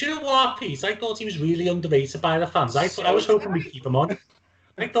was. Do you know what, Pete? I thought he was really underrated by the fans. I was hoping we'd keep him on.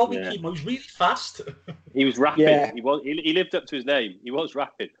 I thought we'd keep him on. He was really fast. He was rapid. Yeah. He lived up to his name. He was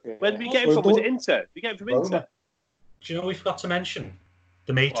rapid. Yeah. Where did we get him from? Was it Inter? Did we get him from Inter? Do you know what we forgot to mention?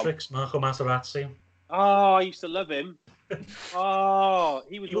 The Matrix, Marco Materazzi. Oh, I used to love him. Oh,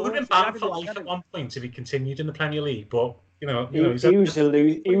 he would have been banned for life at one point if he continued in the Premier League, but he was a loose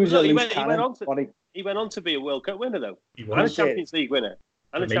cannon. He went on to be a World Cup winner, though. He was. And a Champions League winner.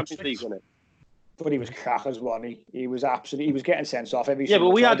 And a Champions League winner. But he was crackers, wasn't he? He was getting sent off every. Yeah, but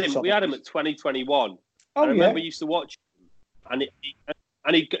we had him at 2021. Oh, I remember we used to watch him,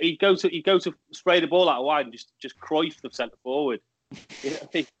 and he'd go to spray the ball out wide and just Cruyff the centre forward.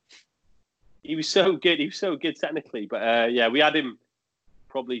 He was so good. He was so good technically, but we had him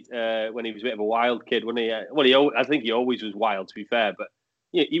probably when he was a bit of a wild kid. When I think he always was wild, to be fair. But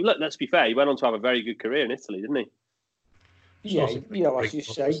let's be fair, he went on to have a very good career in Italy, didn't he? Yeah, as you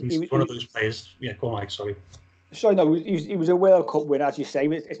say, he was one of those players. Yeah, go on, Mike. Sorry. So no, he was a World Cup winner, as you say.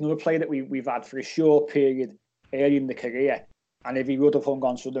 It's another player that we've had for a short period early in the career, and if he would have hung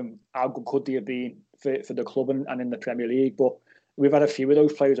on to them, how good could he have been for the club and in the Premier League? But we've had a few of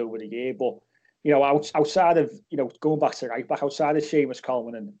those players over the year, but. Outside of, going back to right back, outside of Seamus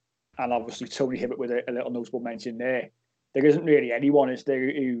Coleman and obviously Tony Hibbert with a little notable mention there isn't really anyone, is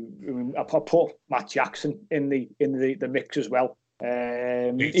there, who I put Matt Jackson in the mix as well. He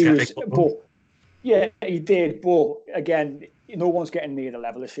did, but again, no one's getting near the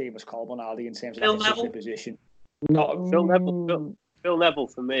level of Seamus Coleman, are they, in terms of that position? Phil Neville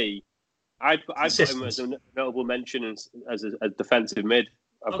for me. I've got him as a notable mention as a defensive mid.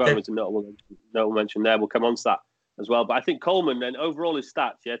 I've got him as a notable mention there. We'll come on to that as well. But I think Coleman, then overall his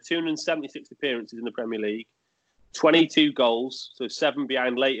stats, 276 appearances in the Premier League, 22 goals, so 7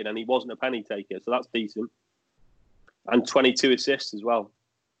 behind Leighton, and he wasn't a penny taker, so that's decent. And 22 assists as well.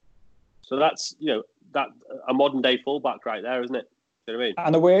 So that's, that a modern day fullback right there, isn't it? Do you know what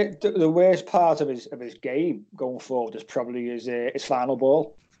I mean? And the worst part of his game going forward is probably his final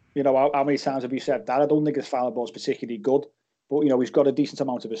ball. How many times have you said that? I don't think his final ball is particularly good. But, he's got a decent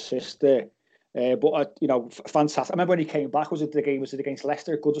amount of assists there. Fantastic. I remember when he came back, was it against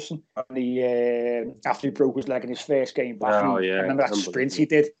Leicester at Goodison? And he, after he broke his leg in his first game back, I remember that sprint he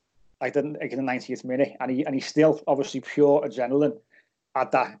did, in the 90th minute. And he still, obviously, pure adrenaline,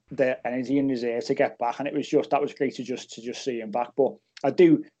 had the energy in his ear to get back. And that was great to just see him back. But I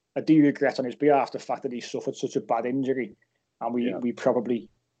do regret on his behalf the fact that he suffered such a bad injury. And we probably,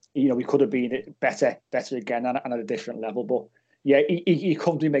 we could have been better again and at a different level. But yeah, he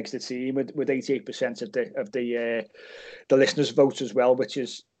comfortably makes the team with 88% of the listeners' votes as well, which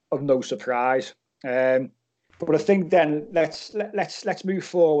is of no surprise. But I think then let's move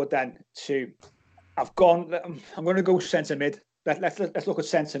forward then to. I'm going to go centre mid. Let's look at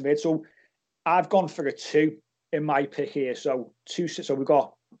centre mid. So I've gone for a 2 in my pick here. So we've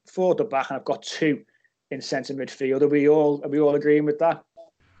got 4 at the back, and I've got 2 in centre midfield. Are we all agreeing with that?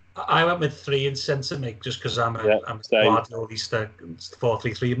 I went with 3 in centre mid just because I'm a Guardiolista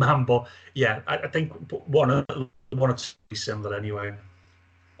 4-3-3 man. But yeah, I think one or two similar anyway.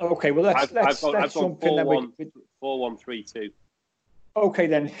 Okay, well let's jump in then. 4-1-3-2. Okay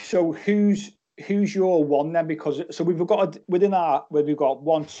then. So who's your one then? Because we've got where we've got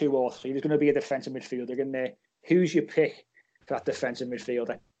 1, 2, or 3. There's going to be a defensive midfielder in there. Who's your pick for that defensive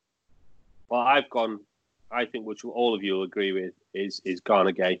midfielder? Well, I've gone. I think, which all of you will agree with, is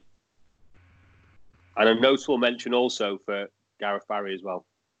Garner Gay. And a notable mention also for Gareth Barry as well.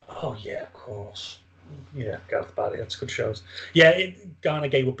 Oh, yeah, of course. Yeah, Gareth Barry, that's good shows. Yeah, Garner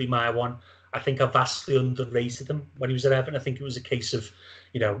Gay would be my one. I think I vastly underrated him when he was at Everton. I think it was a case of,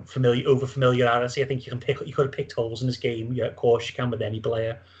 over familiarity. I think you could have picked holes in his game. Yeah, of course you can with any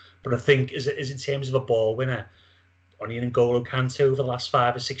player. But I think as in terms of a ball winner, only an N'Golo Kante over the last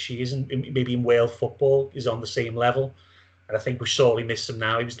 5 or 6 years, and maybe in Wales football, is on the same level. And I think we sorely missed him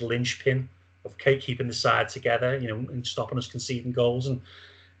now. He was the linchpin of keeping the side together, and stopping us conceding goals. And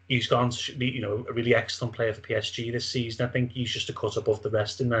he's gone to be, a really excellent player for PSG this season. I think he's just a cut above the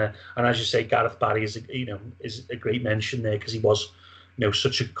rest in there. And as you say, Gareth Barry is a great mention there, because he was,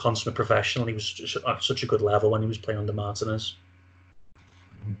 such a consummate professional. He was at such a good level when he was playing under Martinez.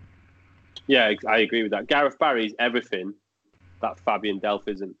 Yeah, I agree with that. Gareth Barry's everything that Fabian Delph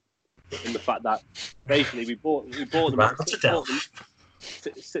isn't, in the fact that basically we bought them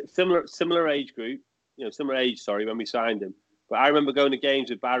similar age group, similar age. Sorry, when we signed him. But I remember going to games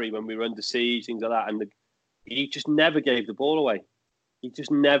with Barry when we were under siege, things like that, and he just never gave the ball away. He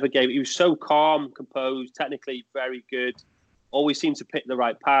just never gave. He was so calm, composed, technically very good. Always seemed to pick the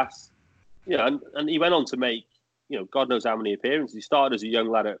right pass. And he went on to make, God knows how many appearances. He started as a young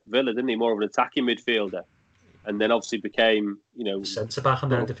lad at Villa, didn't he? More of an attacking midfielder, and then obviously became, centre back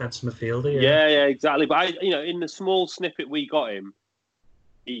and then a defensive midfielder. Yeah, exactly. But in the small snippet we got him,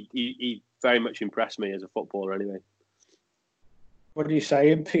 he very much impressed me as a footballer. Anyway. What are you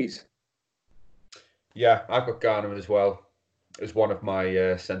saying, Pete? Yeah, I've got Garner as well as one of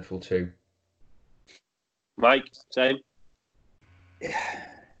my central two. Mike, same.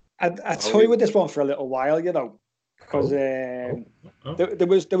 I toy with this one for a little while, because there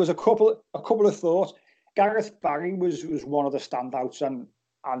was a couple of thoughts. Gareth Barry was one of the standouts, and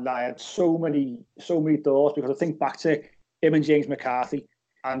I had so many thoughts, because I think back to him and James McCarthy,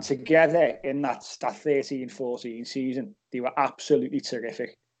 and together in that 13-14 season, they were absolutely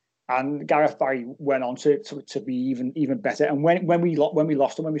terrific. And Gareth Barry went on to be even better. And when we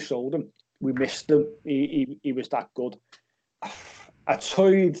lost him, when we sold him, we missed him. He was that good.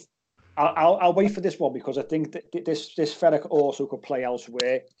 I'll wait for this one, because I think that this fella also could play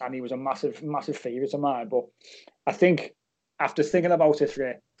elsewhere, and he was a massive favourite of mine. But I think after thinking about it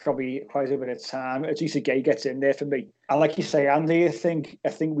for probably quite a bit of time, Idrissa Gueye gets in there for me. And like you say, Andy, I think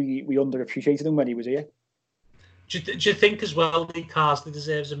we underappreciated him when he was here. Do you think as well Lee Carsley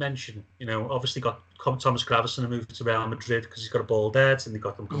deserves a mention? Obviously got Thomas Gravesen moved to Real Madrid because he's got a bald head, and they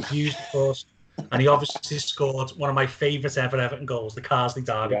got them confused, of course. And he obviously scored one of my favourite ever Everton goals, the Carsley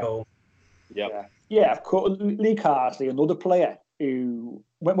derby goal. Yeah, of course. Lee Carsley, another player who,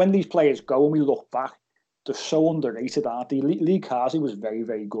 when these players go and we look back, they're so underrated, aren't they? Lee Carsley was very,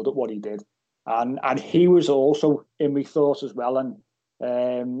 very good at what he did, and he was also in my thoughts as well. And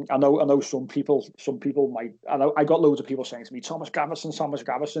I know some people might. I got loads of people saying to me, Thomas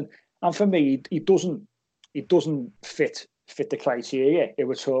Gravesen, and for me, he doesn't fit the criteria if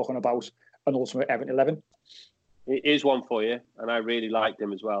we're talking about an ultimate Everton 11. Here's one for you, and I really liked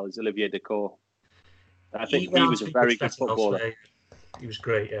him as well, is Olivier Dacour. I think he was a very good footballer. He was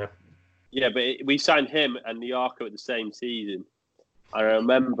great, yeah. Yeah, but we signed him and Nyarko at the same season. I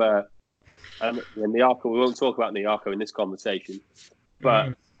remember, and Nyarko, we won't talk about Nyarko in this conversation,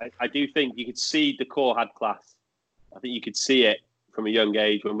 but I do think you could see Dacour had class. I think you could see it from a young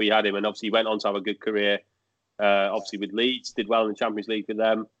age when we had him, and obviously he went on to have a good career. Obviously with Leeds, did well in the Champions League with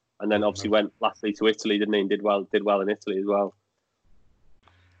them. And then obviously went lastly to Italy, didn't he? And did well in Italy as well.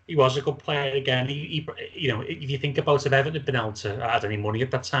 He was a good player again. He if you think about if Everton had been able to add any money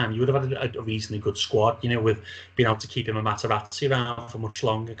at that time, you would have had a reasonably good squad, with being able to keep him and Materazzi around for much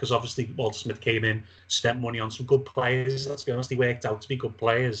longer, because obviously Walter Smith came in, spent money on some good players. Let's be honest, they worked out to be good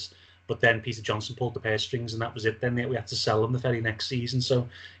players. But then Peter Johnson pulled the purse strings, and that was it. Then we had to sell them the very next season. So,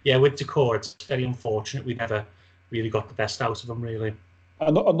 yeah, with Dacour, it's very unfortunate we never really got the best out of him, really.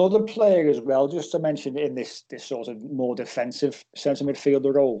 Another player as well, just to mention in this sort of more defensive centre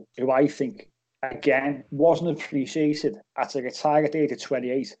midfielder role, who I think, again, wasn't appreciated at a retired age of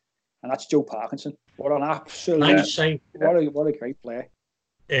 28, and that's Joe Parkinson. What an absolute... What a great player.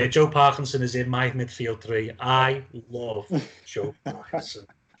 Joe Parkinson is in my midfield three. I love Joe Parkinson.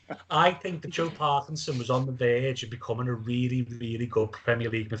 I think that Joe Parkinson was on the verge of becoming a really, really good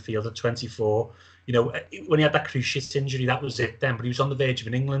Premier League midfielder at 24. When he had that cruciate injury, that was it then. But he was on the verge of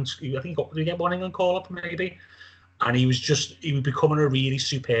an England. I think did he get one England call up maybe? And he was becoming a really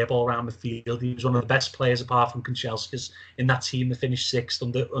superb all-round midfield. He was one of the best players apart from Kanchelskis in that team that finished sixth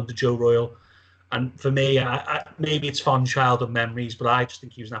under Joe Royle. And for me, maybe it's fond childhood memories, but I just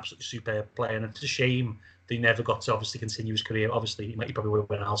think he was an absolutely superb player. And it's a shame that he never got to obviously continue his career. Obviously, he probably would have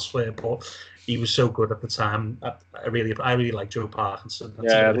went elsewhere, but he was so good at the time. I really like Joe Parkinson.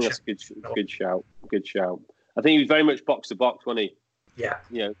 I think that's a good shout. Good shout. I think he was very much box to box, wasn't he?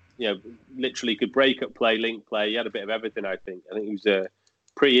 Literally could break up play, link play. He had a bit of everything. I think he was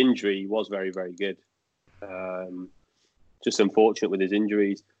pre-injury. He was very, very good. Just unfortunate with his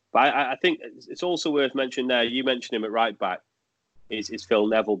injuries. But I think it's also worth mentioning there. You mentioned him at right back. Is Phil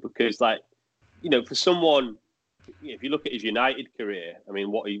Neville, because for someone, if you look at his United career, I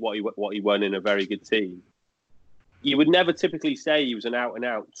mean what he won in a very good team. You would never typically say he was an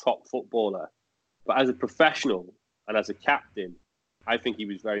out-and-out top footballer, but as a professional and as a captain, I think he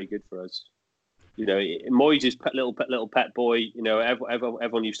was very good for us. Moyes' little pet boy.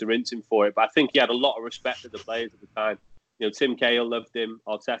 Everyone used to rinse him for it, but I think he had a lot of respect for the players at the time. Tim Cahill loved him,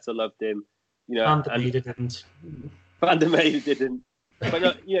 Arteta loved him. Van der Meijden didn't. Van der Meijden didn't.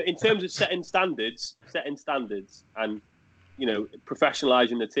 But in terms of setting standards, and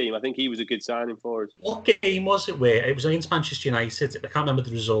professionalising the team, I think he was a good signing for us. What game was it where it was against Manchester United? I can't remember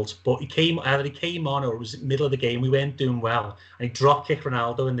the result, but he came on, or it was the middle of the game. We weren't doing well, and he drop kicked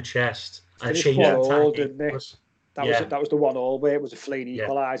Ronaldo in the chest and changed the attack. That was the 1-1 where it was a flaying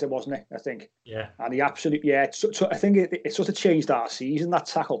equaliser, wasn't it? I think. Yeah. And he absolutely I think it sort of changed our season, that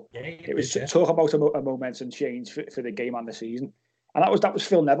tackle. Yeah, it was talk about a momentum change for the game and the season, and that was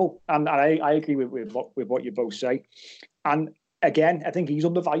Phil Neville, and I agree with what you both say. And again, I think he's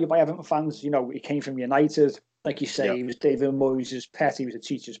undervalued by Everton fans. He came from United, like you say. He was David Moyes' pet. He was a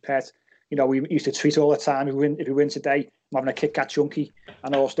teacher's pet. We used to tweet all the time. If we win today, I'm having a Kit Kat chunky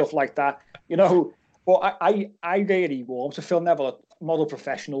and all stuff like that. But I really warm to Phil Neville, a model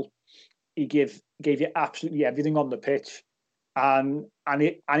professional. He gave you absolutely everything on the pitch, and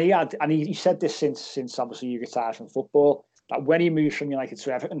he said this since obviously he retired from football, that when he moved from United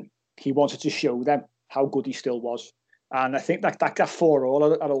to Everton, he wanted to show them how good he still was. And I think that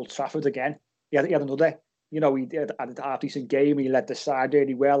 4-4 at Old Trafford again, he had another. He had a half decent game. He led the side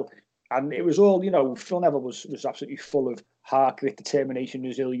really well, and it was all. Phil Neville was absolutely full of heart, grit, determination,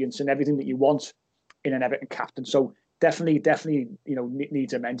 resilience, and everything that you want in an Everton captain. So definitely,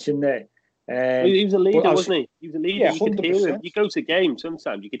 needs a mention there. He was a leader, wasn't he? He was a leader. Yeah, you could hear him. You go to games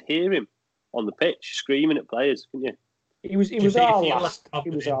sometimes, you could hear him on the pitch screaming at players, couldn't you? He was our last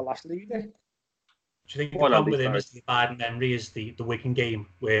leader. Do you think the problem with him is the bad memory is the Wigan game,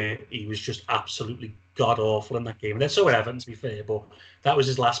 where he was just absolutely god awful in that game? And that's so Everton, to be fair, but that was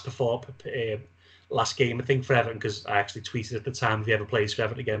his last game, I think, for Everton, because I actually tweeted at the time, if he ever plays for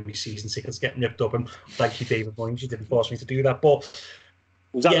Everton again, my season tickets getting ripped up, and thank you, David Moyes, you didn't force me to do that. But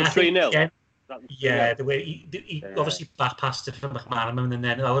was that 3-0? Yeah, the way he obviously back-passed it from McManaman, and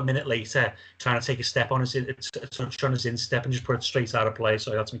then a minute later, trying to take a step on his instep and just put it straight out of play.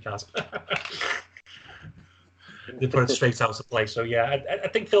 So that's my cat. They put it straight out of play. So yeah, I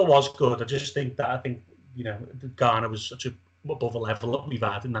think Phil was good. I just think that Garner was such above a level that we've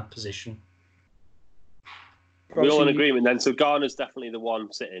had in that position. We're all in agreement then. So Garner's definitely the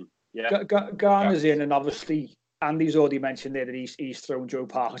one sitting. Yeah, Garner's in, and obviously Andy's already mentioned there that he's thrown Joe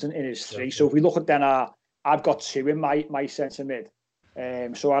Parkinson in his three. So if we look at then I've got two in my centre mid.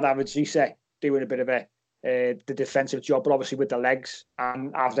 So I'd have Zise doing a bit of the defensive job, but obviously with the legs,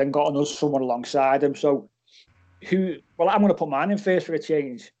 and I've then got someone alongside him. So I'm going to put mine in first for a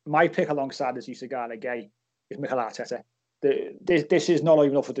change. My pick alongside the Zise Garner Gay is Mikel Arteta. This is not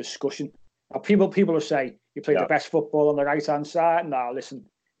even up for discussion. Now, people will say you played the best football on the right hand side. Now listen,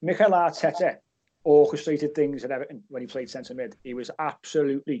 Mikel Arteta orchestrated things at Everton when he played centre mid. He was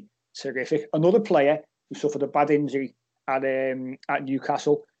absolutely terrific. Another player who suffered a bad injury at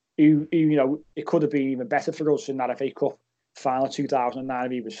Newcastle, who it could have been even better for us in that FA Cup final 2009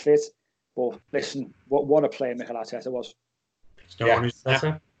 if he was fit. But listen, what a player Mikel Arteta was.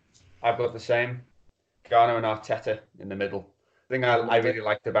 I've got the same. Garner and Arteta in the middle. The thing I really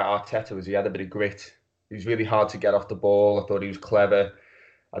liked about Arteta was he had a bit of grit. He was really hard to get off the ball. I thought he was clever.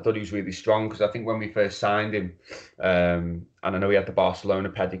 I thought he was really strong, because I think when we first signed him, and I know he had the Barcelona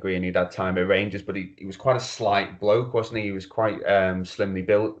pedigree and he'd had time at Rangers, but he was quite a slight bloke, wasn't he? He was quite slimly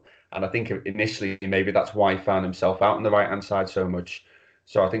built. And I think initially maybe that's why he found himself out on the right-hand side so much.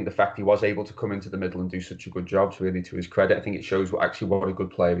 So I think the fact he was able to come into the middle and do such a good job is really to his credit. I think it shows what a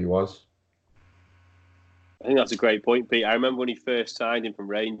good player he was. I think that's a great point, Pete. I remember when he first signed him from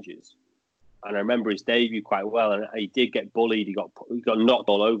Rangers, and I remember his debut quite well, and he did get bullied. He got knocked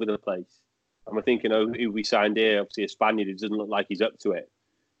all over the place. And we're thinking, who we signed here? Obviously a Spaniard who doesn't look like he's up to it.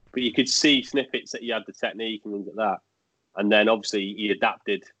 But you could see snippets that he had the technique and things like that. And then obviously he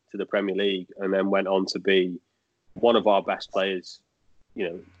adapted to the Premier League and then went on to be one of our best players.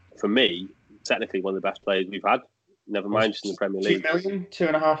 For me, technically one of the best players we've had. Never mind just in the Premier League. 2 million,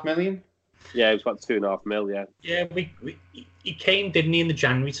 2.5 million. Yeah, it was about 2.5 mil. Yeah. Yeah, he came, didn't he, in the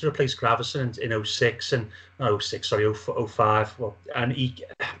January to replace Gravison in 06 and 06, sorry, 05. Well, and he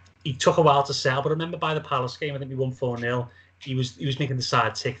took a while to sell, but I remember by the Palace game, I think we won 4-0. He was making the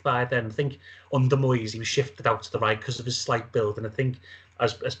side tick by then. I think under Moyes, he was shifted out to the right because of his slight build, and I think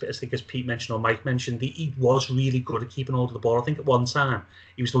as Pete mentioned or Mike mentioned, he was really good at keeping hold of the ball. I think at one time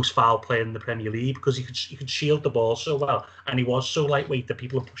he was the most foul player in the Premier League because he could shield the ball so well, and he was so lightweight that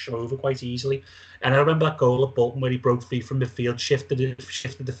people would push him over quite easily. And I remember that goal at Bolton where he broke free from midfield, shifted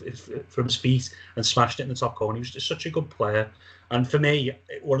from his feet and smashed it in the top corner. He was just such a good player. And for me,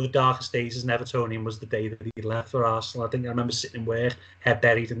 one of the darkest days as an Evertonian was the day that he left for Arsenal. I think I remember sitting in work, head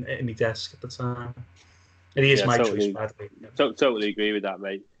buried in my desk at the time. And he is my choice, by the way. Totally agree with that,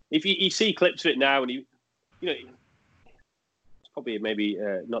 mate. If you see clips of it now, and it's probably maybe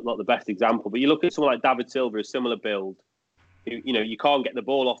not the best example, but you look at someone like David Silva, a similar build. You can't get the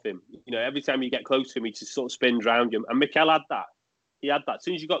ball off him. Every time you get close to him, he just sort of spins around you. And Mikel had that. He had that. As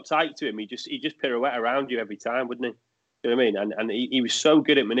soon as you got tight to him, he just pirouette around you every time, wouldn't he? You know what I mean? And he was so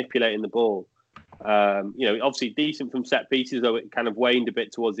good at manipulating the ball. Obviously decent from set pieces, though it kind of waned a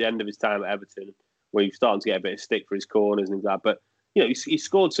bit towards the end of his time at Everton, where he was starting to get a bit of stick for his corners and things like that. But, he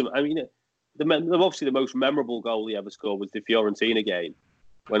scored some. I mean, obviously the most memorable goal he ever scored was the Fiorentina game,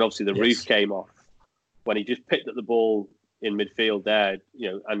 when obviously the roof came off, when he just picked up the ball in midfield there,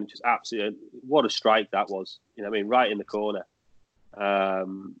 and just absolutely, what a strike that was. Right in the corner.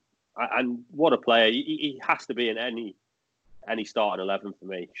 And what a player. He has to be in any starting 11 for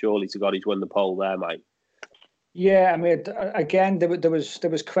me. Surely to God, he's won the poll there, mate. Yeah, I mean, again, there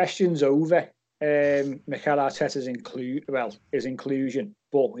was questions over Mikel Arteta's inclusion,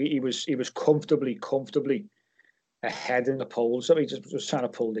 but he was comfortably ahead in the poll. So he just was trying to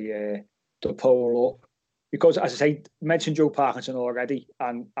pull the poll up because, as I say, mentioned Joe Parkinson already,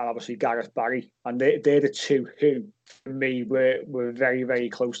 and obviously Gareth Barry, and they're the two who, for me, were very, very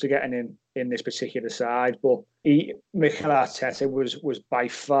close to getting in this particular side. But Mikel Arteta was by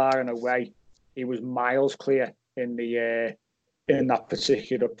far and away, he was miles clear in that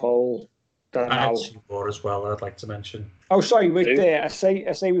particular poll. I had two more as well, I'd like to mention. Oh, sorry, wait there. I say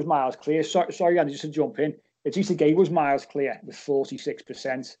he was miles clear. Sorry, Andy, just to jump in. Idrissa Gueye was miles clear with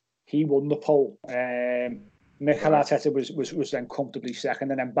 46%. He won the poll. Mikel Arteta was then comfortably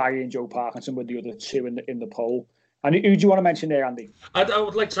second, and then Barry and Joe Parkinson were the other two in the poll. And who do you want to mention there, Andy? I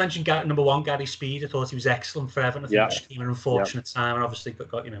would like to mention number one, Gary Speed. I thought he was excellent for Everton. I think he just came in an unfortunate time, and obviously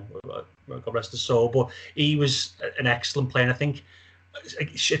got rest his soul. But he was an excellent player. And I think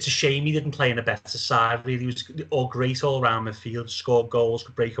it's a shame he didn't play in a better side. Really, he was all great all around midfield, scored goals,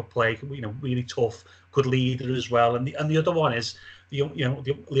 could break up play. Really tough, good leader as well. And the other one is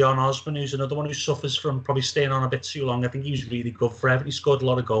Leon Osman, who's another one who suffers from probably staying on a bit too long. I think he was really good for Everton. He scored a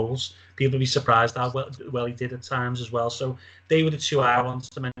lot of goals. People would be surprised how well he did at times as well. So they were the two I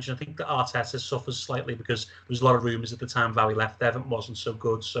wanted to mention. I think that Arteta suffers slightly because there was a lot of rumours at the time Valley left. Everton wasn't so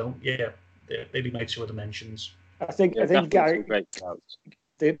good. So yeah, maybe my two other mentions. I think Gary,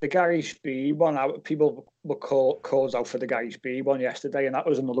 the Gary Speed one. People were calls out for the Gary Speed one yesterday, and that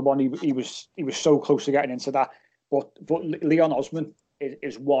was another one. He was so close to getting into that. But Leon Osman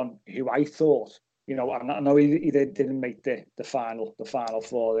is one who I thought, and I know he didn't make the final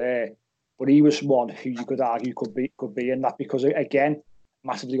four there, but he was one who you could argue could be in that because, again,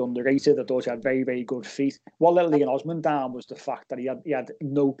 massively underrated. I thought he had very, very good feet. What let Leon Osman down was the fact that he had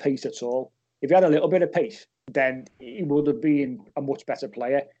no pace at all. If he had a little bit of pace, then he would have been a much better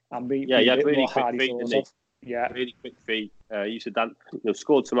player and be he had a bit really more quick hardy. feet, Yeah, really quick feet. He used to dance,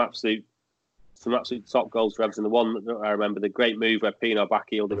 scored some absolute top goals for Everton. The one that I remember, the great move where Pino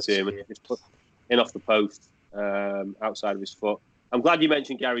back-heeled it to him and just put in off the post outside of his foot. I'm glad you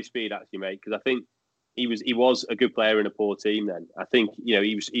mentioned Gary Speed, actually, mate, because I think he was a good player in a poor team then. I think,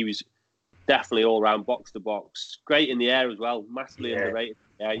 he was definitely all-round box-to-box. Great in the air as well, massively underrated.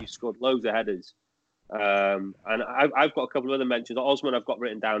 Yeah, he scored loads of headers. And I've got a couple of other mentions. Osman, I've got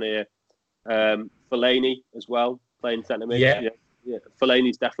written down here. Fellaini as well, playing centre mid. Yeah.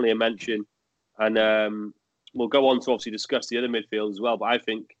 Fellaini's definitely a mention. And we'll go on to obviously discuss the other midfield as well. But I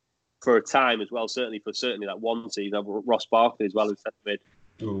think for a time as well, certainly that one season, Ross Barkley as well as centre mid.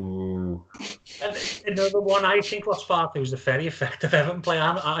 Ooh. And another one, I think Ross Barkley was a very effective Everton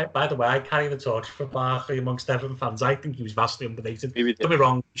player. By the way, I carry the torch for Barkley amongst Everton fans. I think he was vastly underrated. Don't get me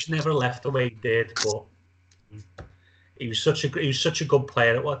wrong, he should never have left the way he did, but he was such a good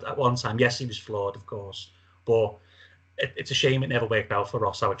player at one time. Yes, he was flawed, of course, but it's a shame it never worked out for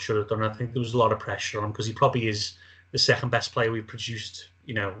Ross how it should have done. I think there was a lot of pressure on him because he probably is the second best player we've produced,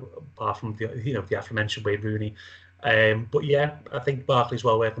 apart from the aforementioned Wayne Rooney. But yeah, I think Barkley's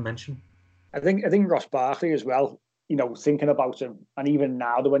well worth a mention. I think Ross Barkley as well. You know, thinking about him, and even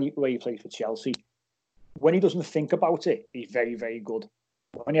now the way he plays for Chelsea, when he doesn't think about it, he's very, very good.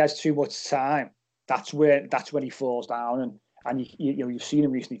 When he has too much time, that's when he falls down. And you've seen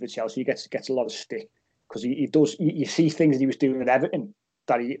him recently for Chelsea. He gets a lot of stick because he does. You see things that he was doing at Everton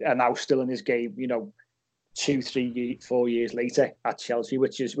that he are now still in his game. You know, 2, 3, 4 years later at Chelsea,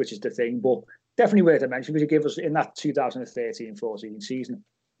 which is the thing. But definitely worth a mention because he gave us in that 2013-14 season.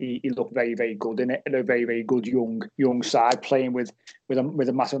 He looked very, very good in it, and a very, very good young side playing with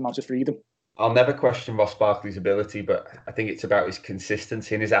a massive amount of freedom. I'll never question Ross Barkley's ability, but I think it's about his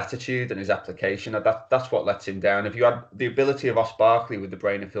consistency and his attitude and his application. That's what lets him down. If you had the ability of Ross Barkley with the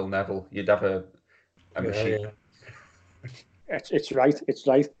brain of Phil Neville, you'd have a machine. Yeah. It's right. It's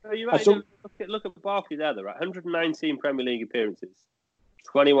right. No, you're right. Look at Barkley there, right? 119 Premier League appearances,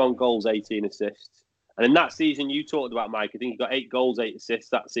 21 goals, 18 assists. And in that season you talked about, Mike, I think he got 8 goals, 8 assists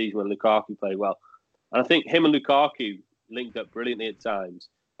that season when Lukaku played well. And I think him and Lukaku linked up brilliantly at times.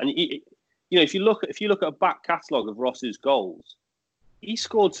 And if you look at a back catalogue of Ross's goals, he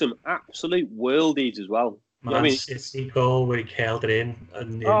scored some absolute worldies as well. City goal where he curled it in,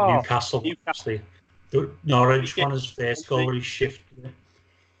 and Newcastle. Obviously. The Norwich one, his first goal where he shifted it.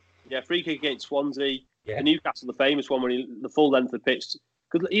 Yeah, free kick against Swansea. Yeah. The Newcastle, the famous one where the full length of the pitch.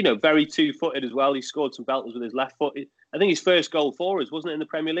 Because, very two-footed as well. He scored some belters with his left foot. I think his first goal for us, wasn't it, in the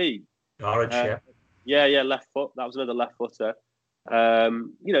Premier League? Norwich, Yeah, left foot. That was another left footer.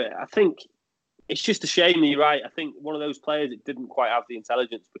 I think it's just a shame that you're right. I think one of those players that didn't quite have the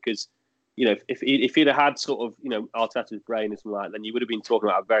intelligence because, if he'd have had sort of, Arteta's brain or something like that, then you would have been talking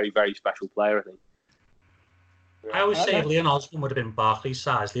about a very, very special player, I think. I always say if Leon Osman would have been Barkley's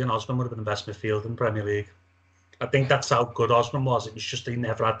size, Leon Osman would have been the best midfielder in the Premier League. I think that's how good Osman was. It was just he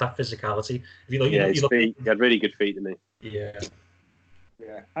never had that physicality. If his feet. He had really good feet, didn't he? Yeah.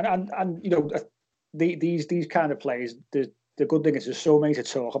 Yeah, and these kind of players, the good thing is there's so many to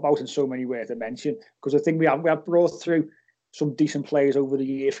talk about and so many worth to mention. Because I think we have brought through some decent players over the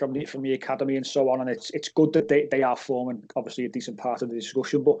year from the academy and so on, and it's good that they are forming obviously a decent part of the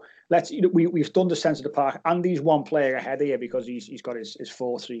discussion. But we've done the centre of the park. Andy's one player ahead here because he's got his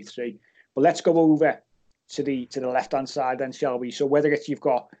 4-3-3. But let's go over to the left hand side then, shall we? So whether it's you've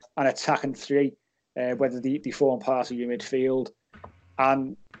got an attacking three, whether they form part of your midfield,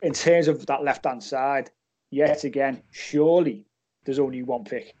 and in terms of that left hand side, yet again, surely there's only one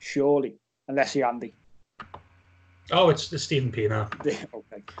pick, surely, unless you're Andy. Oh, it's the Stephen Pienaar.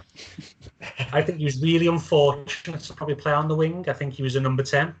 Okay. I think he was really unfortunate to probably play on the wing. I think he was a number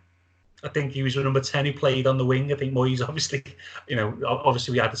 10. I think he was a number 10 who played on the wing. I think Moyes obviously,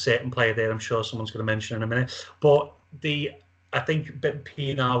 obviously we had a certain player there. I'm sure someone's going to mention in a minute. But I think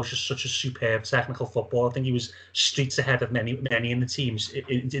Pienaar was just such a superb technical footballer. I think he was streets ahead of many in the teams,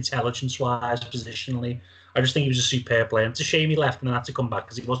 intelligence-wise, positionally. I just think he was a superb player. It's a shame he left and then had to come back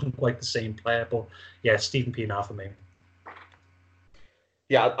because he wasn't quite the same player. But yeah, Stephen Pienaar for me.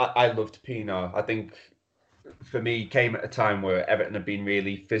 Yeah, I loved Pienaar. I think for me, he came at a time where Everton had been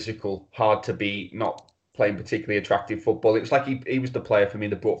really physical, hard to beat, not playing particularly attractive football. It was like he was the player for me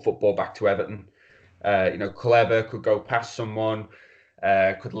that brought football back to Everton. Clever, could go past someone,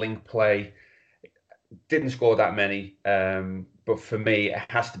 could link play. Didn't score that many, but for me, it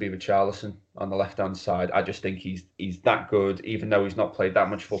has to be Richarlison on the left-hand side. I just think he's that good, even though he's not played that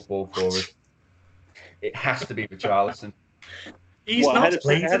much football for us. It has to be Richarlison. He's not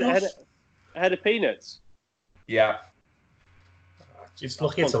played enough. Ahead of Peanuts? Yeah. It's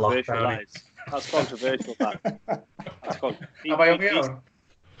lucky it's a lockdown. That's controversial, that. Am I on my own?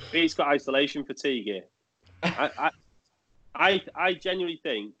 He's got isolation fatigue here. I genuinely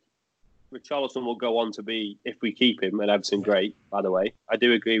think Richarlison will go on to be, if we keep him, and Everton great, by the way. I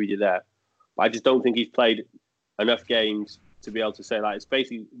do agree with you there. But I just don't think he's played enough games to be able to say that. It's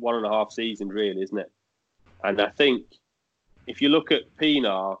basically 1.5 seasons, really, isn't it? And I think if you look at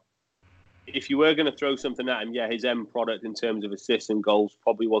Pienaar, if you were going to throw something at him, yeah, his end product in terms of assists and goals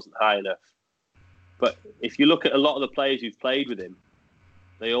probably wasn't high enough. But if you look at a lot of the players who've played with him,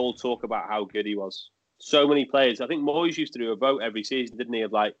 they all talk about how good he was. So many players. I think Moyes used to do a vote every season, didn't he?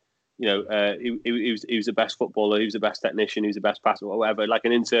 Of like, he was the best footballer, he was the best technician, he was the best passer, or whatever, like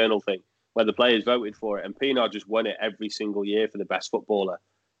an internal thing where the players voted for it. And Pienaar just won it every single year for the best footballer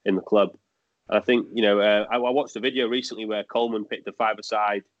in the club. And I think, I watched a video recently where Coleman picked the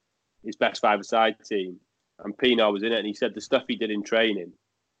five-a-side, his best five-a-side team, and Pienaar was in it. And he said the stuff he did in training,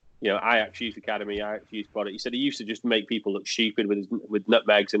 Ajax Youth Academy, Ajax Youth Product. He said he used to just make people look stupid with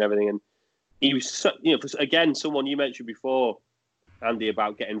nutmegs and everything. And he was, again, someone you mentioned before, Andy,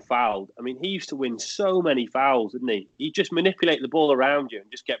 about getting fouled. I mean, he used to win so many fouls, didn't he? He'd just manipulate the ball around you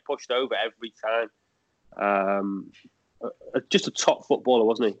and just get pushed over every time. Just a top footballer,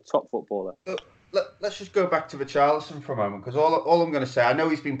 wasn't he? Top footballer. Let's just go back to Richarlison for a moment, because all I'm going to say, I know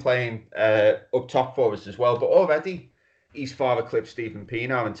he's been playing up top for us as well, but already he's far eclipsed Stephen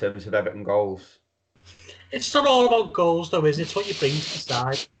Pienaar in terms of Everton goals. It's not all about goals, though, is it? It's what you bring to the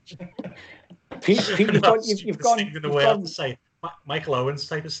side. Pete, you've gone. To say Michael Owens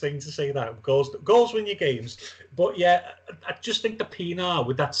type of thing to say that goals win your games. But yeah, I just think the Pienaar,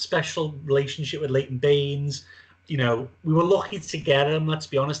 with that special relationship with Leighton Baines, we were lucky to get him. Let's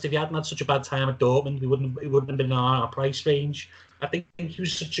be honest. If he hadn't had such a bad time at Dortmund, it wouldn't have been in our price range. I think he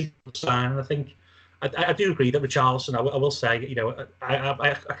was such a good sign. I think I do agree that Richarlison, I will say,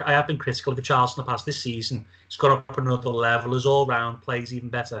 I have been critical of Richarlison in the past. This season, he's got up another level. His all-round plays even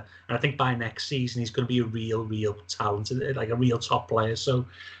better. And I think by next season, he's going to be a real talent, like a real top player. So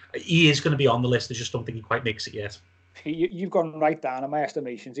he is going to be on the list. I just don't think he quite makes it yet. You've gone right down in my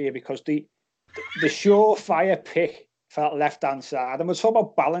estimations here, because the surefire pick for that left-hand side, and we're talking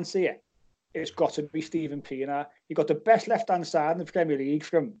about balance here, it's got to be Stephen Pienaar. He got the best left-hand side in the Premier League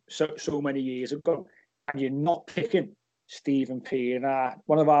from so many years ago, and you're not picking Stephen Pienaar,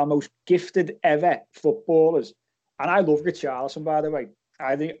 one of our most gifted ever footballers. And I love Richarlison, by the way.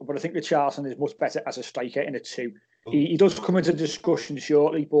 I think Richarlison is much better as a striker in a two. He does come into discussion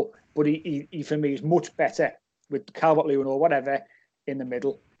shortly, but he for me is much better with Calvert-Lewin or whatever in the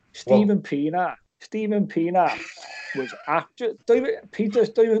middle. Stephen Pienaar was after. Pete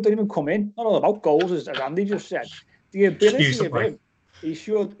don't even come in. Not all about goals, as Andy just said. The ability of him, he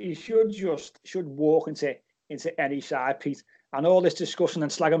should walk into any side, Pete. And all this discussion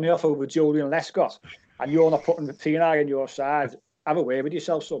and slagging me off over Julian Lescott, and you're not putting Pienaar in your side. Have a word with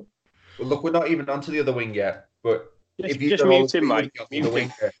yourself, son. Well, look, we're not even onto the other wing yet, but if you just mute him, Mike. I'm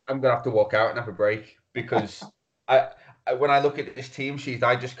going to have to walk out and have a break, because when I look at this team sheet,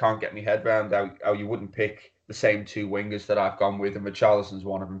 I just can't get my head around how you wouldn't pick the same two wingers that I've gone with, and Richarlison's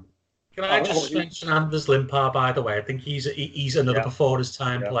one of them. Can I just mention Anders Limpar, by the way? I think he's another before his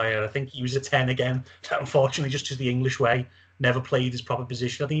time player. I think he was a 10 again. Unfortunately, just as the English way, never played his proper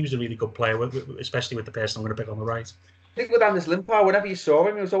position. I think he was a really good player, especially with the person I'm going to pick on the right. I think with Anders Limpar, whenever you saw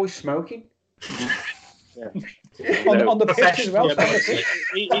him, he was always smoking. On the pitch as well. Yeah,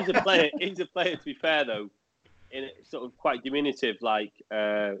 he's a player. He's a player. To be fair, though, in sort of quite diminutive, like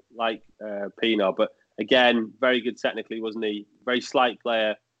Pienaar, but again, very good technically, wasn't he? Very slight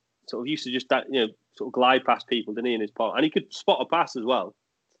player. Sort of used to just sort of glide past people, didn't he? In his part, and he could spot a pass as well.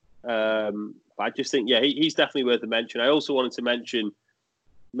 But I just think, he's definitely worth a mention. I also wanted to mention,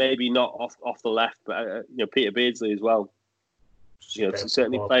 maybe not off the left, but Peter Beardsley as well.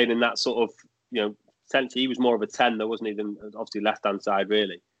 Certainly playing in that sort of essentially he was more of a 10 though, wasn't he? Than obviously left hand side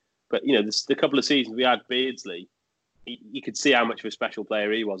really. But the couple of seasons we had Beardsley, you could see how much of a special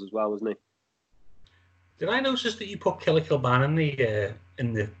player he was as well, wasn't he? Did I notice that you put Killer Kilban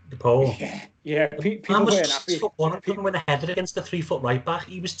in the poll? Yeah. People was just one of them with a header against the 3 foot right back.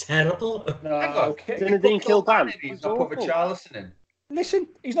 He was terrible. No, Zinedine Kilban. He's not put Richarlison in. Listen,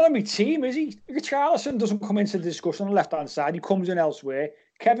 he's not on my team, is he? Richarlison doesn't come into the discussion on the left hand side. He comes in elsewhere.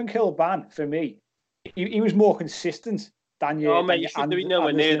 Kevin Kilban, for me, he was more consistent than you. Oh, mate, you should be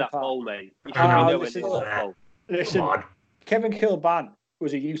nowhere near that hole, mate. You should be nowhere near that hole. Listen, Kevin Kilban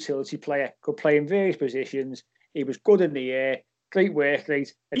was a utility player, could play in various positions. He was good in the air, great work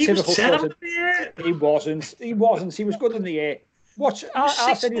rate. He was terrible in the air. He wasn't. He was good in the air. Watch.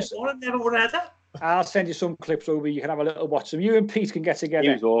 I'll send you some clips over. You can have a little watch them. You and Pete can get together.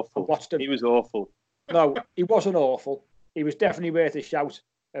 He was awful. Watch them. He was awful. No, he wasn't awful. He was definitely worth a shout.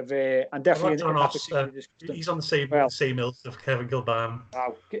 And definitely he's on the same ilk of Kevin Kilban.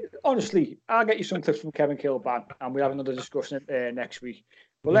 Wow. Honestly, I'll get you some clips from Kevin Kilban, and we'll have another discussion next week.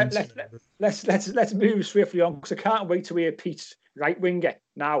 But let's move swiftly on, because I can't wait to hear Pete's right winger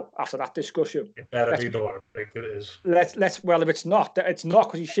now after that discussion. It better be the one I think it is. Well, if it's not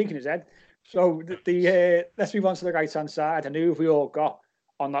because he's shaking his head. So let's move on to the right hand side, and who have we all got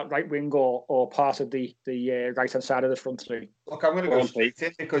on that right wing or part of the right hand side of the front three? Look, I'm going to go straight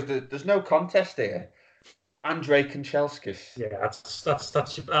in, because there's no contest here. Andrei Kanchelskis. Yeah, that's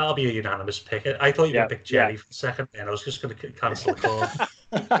that'll be a unanimous pick. I thought you were going to pick Jerry for a second, and I was just going to cancel the call.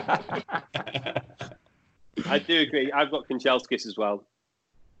 I do agree. I've got Kanchelskis as well.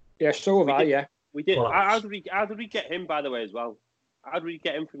 Yeah, so have I. Yeah, we did. How did we get him, by the way, as well? How did we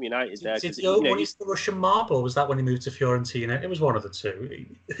get him from United there? Did he when he's the Russian mob, or was that when he moved to Fiorentina? It was one of the two.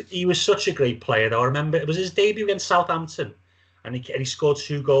 He was such a great player, though. I remember it was his debut against Southampton, and he scored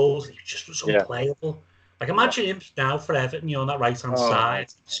 2 goals. He just was unplayable. Like, imagine him now for Everton, on that right-hand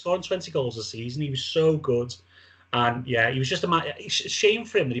side, scoring 20 goals a season. He was so good. And, yeah, he was just it's a shame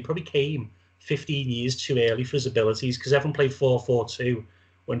for him that he probably came 15 years too early for his abilities, because everyone played 4-4-2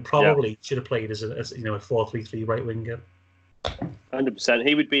 when probably should have played as a 4-3-3 right winger. 100%.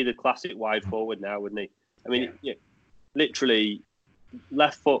 He would be the classic wide forward now, wouldn't he? I mean, literally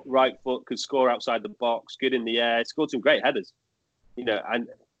left foot, right foot, could score outside the box, good in the air, scored some great headers. And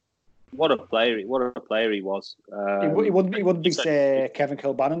what a player he was. He wouldn't beat Kevin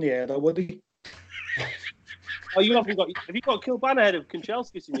Kilban in the air, though, would he? Have you got Kilban ahead of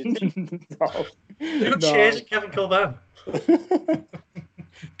Kanchelskis in your team? No. Cheers at Kevin Kilban.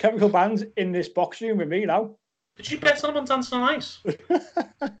 Kevin Kilban's in this box room with me now. Did you bet on him on Dancing on Ice?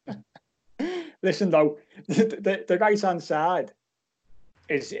 Listen, though, the right-hand side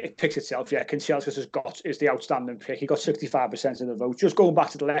it picks itself. Yeah, Kanchelskis is the outstanding pick. He got 65% of the vote. Just going back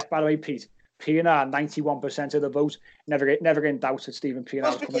to the left, by the way, Pete. Pienaar, 91% of the vote. Never in doubt that Stephen Pienaar.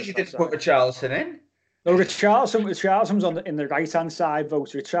 That's because you didn't put Richarlison in. No, Richarlison's in the right-hand side vote.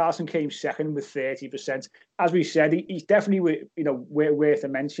 Richarlison came second with 30%. As we said, he's definitely worth a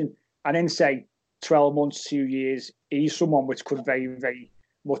mention. And in, say, 12 months, 2 years, he's someone which could very, very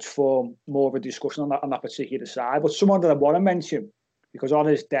much form more of a discussion on that particular side. But someone that I want to mention, because on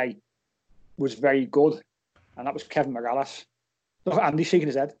his day was very good, and that was Kevin Morales. Look, Andy's shaking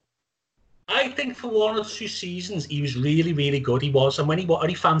his head. I think for 1 or 2 seasons he was really, really good. He was, and when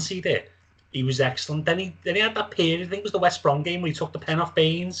he fancied it, he was excellent. Then he had that period. I think it was the West Brom game where he took the pen off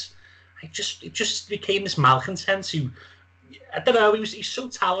Baines. It just became this malcontent who, I don't know. He's so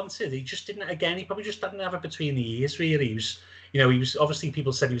talented. He just didn't. Again, he probably just didn't have it between the ears. Really, he was obviously,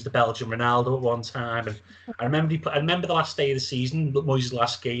 people said he was the Belgian Ronaldo at one time. And I remember the last day of the season, Moyes'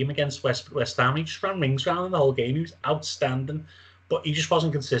 last game against West Ham. He just ran rings around him the whole game. He was outstanding. But he just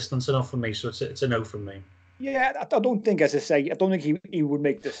wasn't consistent enough for me, so it's a no from me. Yeah, I don't think, as I say, I don't think he would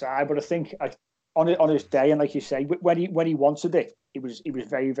make the side, but I think on his day, and like you say, when he wanted it, he was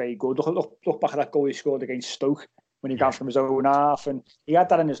very, very good. Look back at that goal he scored against Stoke when he ran from his own half, and he had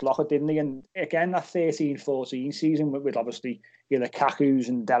that in his locker, didn't he? And again, that 13-14 season with obviously the Kakus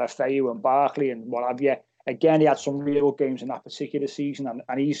and Deulofeu and Barkley and what have you. Again, he had some real games in that particular season,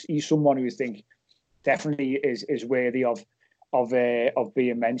 and he's someone who I think definitely is worthy of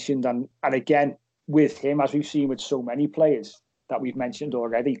being mentioned. And again, with him, as we've seen with so many players that we've mentioned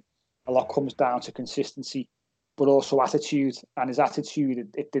already, a lot comes down to consistency, but also attitude. And his attitude,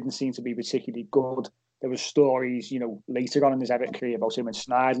 it didn't seem to be particularly good. There were stories, later on in his Everton career about him and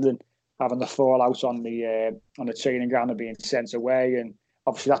Schneiderlin having the fallout on the training ground and being sent away, and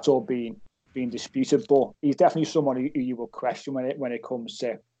obviously that's all being disputed. But he's definitely someone who you will question when it comes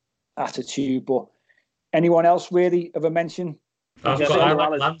to attitude. But anyone else worthy of a mention? I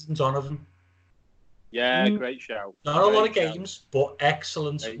like Landon Donovan. Yeah, great shout. Not a lot of games, but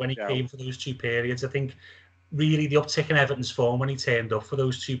excellent when he came for those 2 periods. I think really the uptick in Everton's form when he turned up for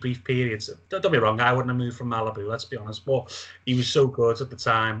those 2 brief periods. Don't be wrong, I wouldn't have moved from Malibu, let's be honest, but he was so good at the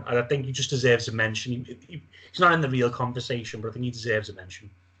time, and I think he just deserves a mention. He's not in the real conversation, but I think he deserves a mention.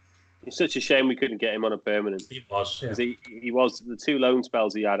 It's such a shame we couldn't get him on a permanent. He was, yeah. He was, the 2 loan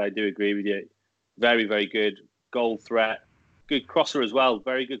spells he had, I do agree with you. Very, very good. Goal threat. Good crosser as well.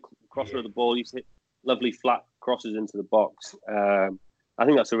 Very good crosser of the ball. He's hit lovely flat crosses into the box. I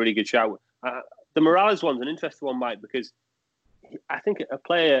think that's a really good shout. The Morales one's an interesting one, Mike, because I think a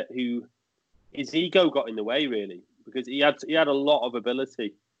player who his ego got in the way, really, because he had a lot of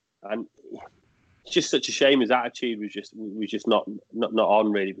ability, and it's just such a shame his attitude was just not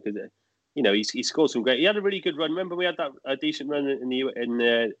on, really, because he scored some great. He had a really good run. Remember, we had a decent run in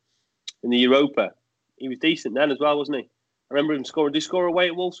the Europa. He was decent then as well, wasn't he? I remember him scoring. Did he score away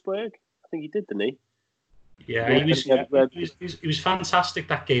at Wolfsburg? I think he did, didn't he? Yeah, he was fantastic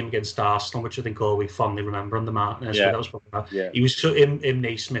that game against Arsenal, which I think all we fondly remember on the Martinez. Yeah. That was probably He was so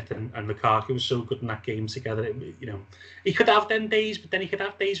Naismith and Lukaku was so good in that game together. He could have them days, but then he could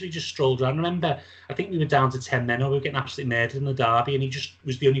have days where he just strolled around. I remember, I think we were down to 10 men, or we were getting absolutely murdered in the derby, and he just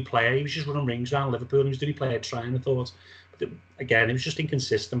was the only player. He was just running rings around Liverpool, and he was the only player trying, I thought. But again, it was just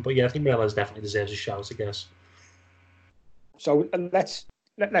inconsistent. But yeah, I think Morales definitely deserves a shout, I guess. So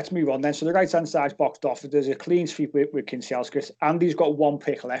let's move on then. So the right-hand side's boxed off. There's a clean sweep with Kanchelskis. Andy's got 1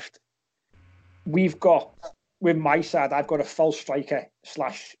 pick left. We've got, with my side, I've got a false striker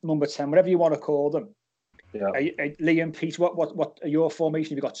 / number 10, whatever you want to call them. Yeah. Liam, Pete, what are your formations?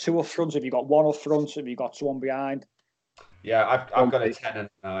 Have you got 2 up front? Have you got 1 up front? Have you got 2 on behind? Yeah, I've got a 10 and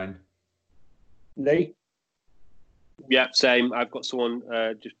 9. Lee? Yeah, same. I've got someone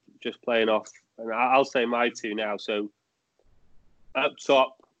just playing off. And I'll say my 2 now. So up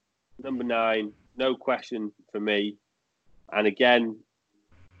top, number 9 no question for me. And again,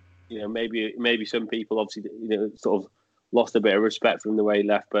 maybe some people obviously, sort of lost a bit of respect from the way he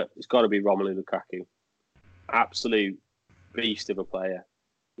left, but it's got to be Romelu Lukaku. Absolute beast of a player.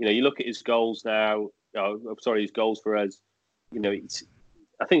 You look at his goals now. His goals for us.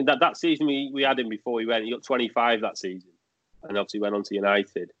 I think that season we had him before he went. He got 25 that season, and obviously went on to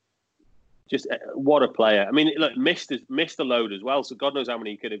United. Just what a player! I mean, look, missed a load as well. So God knows how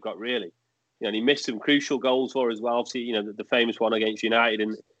many he could have got really. And he missed some crucial goals for us as well. Obviously, the famous one against United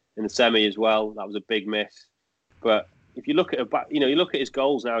in the semi as well. That was a big miss. But if you look at his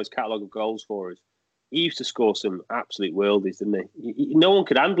goals now, his catalogue of goals for us. He used to score some absolute worldies, didn't he? No one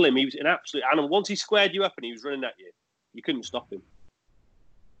could handle him. He was an absolute animal. Once he squared you up and he was running at you, you couldn't stop him.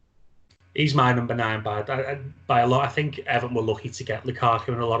 He's my number 9 by a lot. I think Everton were lucky to get Lukaku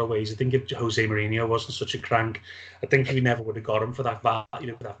in a lot of ways. I think if Jose Mourinho wasn't such a crank, I think we never would have got him for that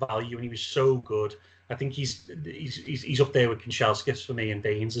value. And he was so good. I think he's up there with Kanchelskis for me and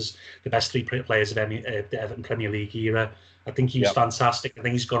Baines as the best 3 players of the Everton Premier League era. I think he was fantastic. I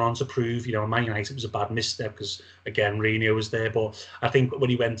think he's gone on to prove, in Man United it was a bad misstep because, again, Mourinho was there. But I think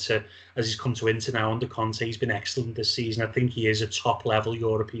when he as he's come to Inter now under Conte, he's been excellent this season. I think he is a top-level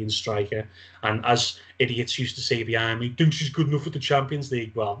European striker. And as idiots used to say behind me, thinks he's good enough for the Champions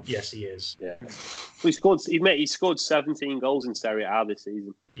League. Well, yes, he is. Yeah. Well, he scored 17 goals in Serie A this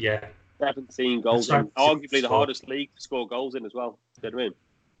season. Yeah. 17 goals in. Arguably the hardest league to score goals in as well. You know what I mean?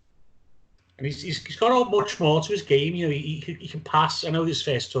 And he's got much more to his game. He can pass. I know his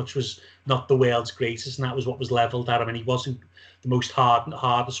first touch was not the world's greatest, and that was what was levelled at him. And he wasn't the most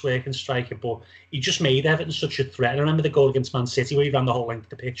hardest working striker, but he just made Everton such a threat. I remember the goal against Man City where he ran the whole length of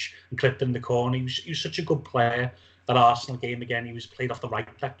the pitch and clipped in the corner. He was such a good player. That Arsenal game again, he was played off the right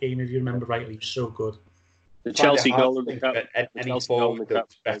that game, if you remember rightly. He was so good. The Chelsea goal in the cup. Any forward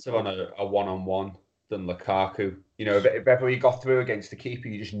that's better on a one-on-one than Lukaku. If ever he got through against the keeper,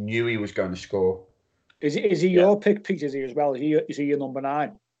 you just knew he was going to score. Is he your pick, Pete? Is he as well? Is he your number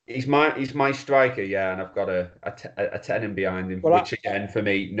 9? He's my striker, yeah, and I've got a 10 in behind him, which again for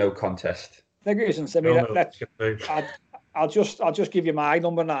me, no contest. I'll just give you my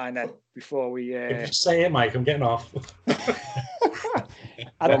number 9 then before we. If you say it, Mike, I'm getting off.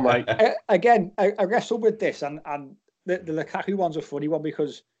 Again, I wrestled with this, and the Lukaku one's a funny one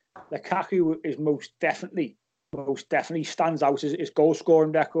because Lukaku is most definitely stands out. His goal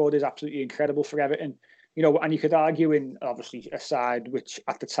scoring record is absolutely incredible for Everton. And you could argue in obviously a side which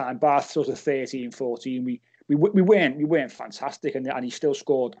at the time Bath was a 13-14. We weren't fantastic, and he still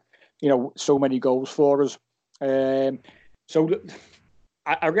scored so many goals for us. So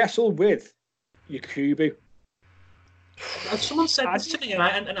I wrestled with Yakubu. Someone said this to me,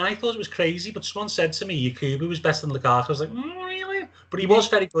 and I thought it was crazy, but someone said to me Yakubu was better than Lukaku. I was like, really? But he was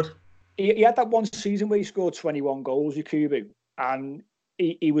very good. He had that one season where he scored 21 goals, Yakubu, and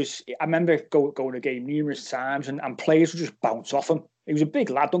he was. I remember going to a game numerous times, and players would just bounce off him. He was a big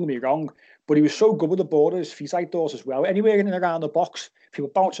lad, don't get me wrong, but he was so good with the ball, his feet I thought as well. Anywhere in and around the box,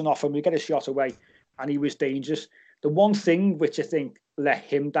 people bouncing off him, we get a shot away, and he was dangerous. The one thing which I think let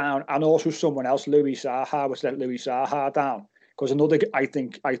him down, and also someone else, Louis Zaha, which let Louis Zaha down, because another, I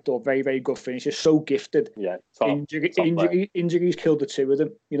thought very, very good finisher, so gifted. Yeah, injuries killed the two of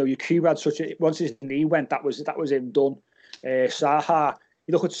them. Yakubu had once his knee went, that was him done. Zaha,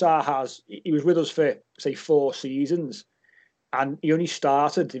 you look at Zaha's, he was with us for say 4 seasons, and he only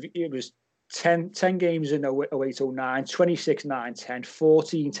started. It was 10 games in 08-09, 26, 9, 10,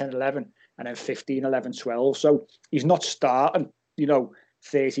 14, 10, 11. And then 15, 11, 12. So he's not starting,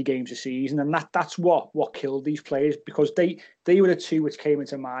 30 games a season. And that's what killed these players, because they were the two which came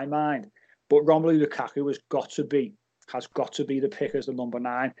into my mind. But Romelu Lukaku has got to be the pick as the number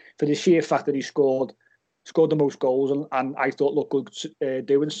 9 for the sheer fact that he scored the most goals and I thought looked good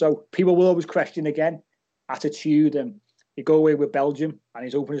doing so. People will always question again attitude, and you go away with Belgium and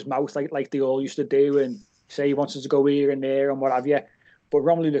he's opened his mouth like they all used to do and say he wants us to go here and there and what have you. But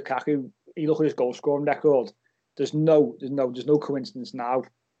Romelu Lukaku, you look at his goal scoring record. There's no coincidence now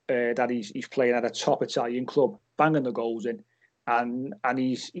that he's playing at a top Italian club, banging the goals in, and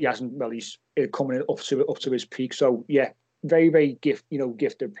he's coming up to his peak. So yeah, very very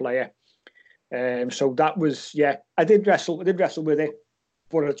gifted player. So that was I did wrestle with it,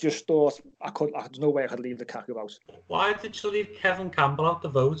 but I just thought there's no way I could leave Lukaku out. Why did you leave Kevin Campbell out the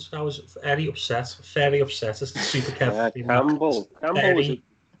vote? I was very upset as the super Kevin. Campbell was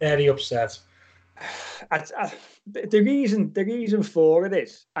very upset. The reason for it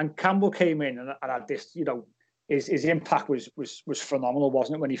is, and Campbell came in and had this, his impact was phenomenal,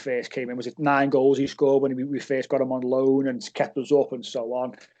 wasn't it? When he first came in, was it 9 goals he scored when we first got him on loan and kept us up and so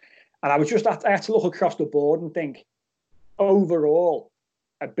on. And I had to look across the board and think, overall,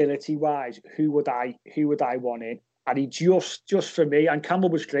 ability-wise, who would I want in? And he just for me, and Campbell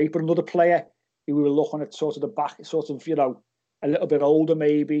was great, but another player who we were looking at sort of the back, sort of, a little bit older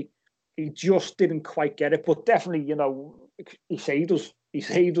maybe, he just didn't quite get it. But definitely, he saved us.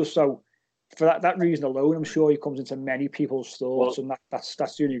 So for that reason alone, I'm sure he comes into many people's thoughts, and that's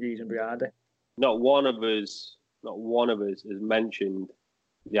the only reason behind it. Not one of us has mentioned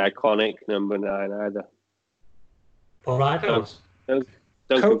the iconic number 9 either. Paul Rideout.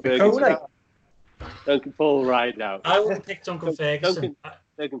 Duncan Ferguson. Duncan Paul Rideout. I would pick Duncan Ferguson.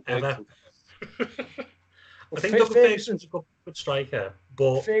 Duncan Ferguson. I think Duncan Ferguson's a good striker,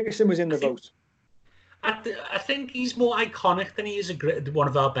 but Ferguson was in the vote. I think he's more iconic than he is one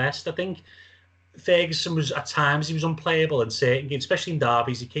of our best. I think Ferguson was, at times, he was unplayable in certain games, especially in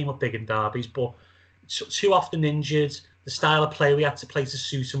derbies. He came up big in derbies, but too often injured. The style of play we had to play to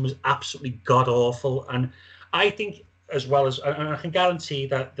suit him was absolutely god-awful. And I think, as well as, and I can guarantee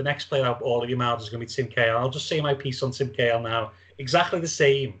that the next player out all of your mouths is going to be Tim Cahill. I'll just say my piece on Tim Cahill now. Exactly the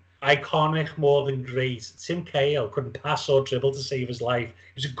same. Iconic, more than great. Tim Cahill couldn't pass or dribble to save his life.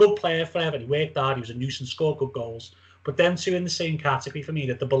 He was a good player for Everton. He worked hard. He was a nuisance, scored good goals. But then two in the same category for me,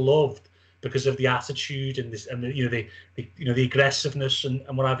 that the beloved because of the attitude and the aggressiveness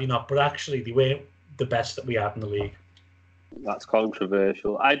and what have you not. But actually, they weren't the best that we had in the league. That's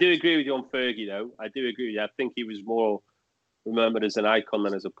controversial. I do agree with you on Fergie, though. I do agree with you. I think he was more remembered as an icon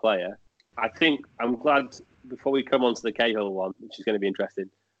than as a player. I'm glad, before we come on to the Cahill one, which is going to be interesting,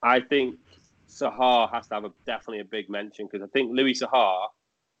 I think Sahar has to have definitely a big mention, because I think Louis Sahar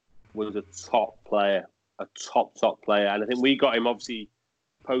was a top player, a top player. And I think we got him, obviously,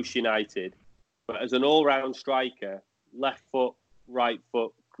 post-United. But as an all-round striker, left foot, right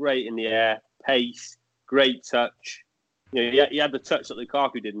foot, great in the air, pace, great touch. He had the touch that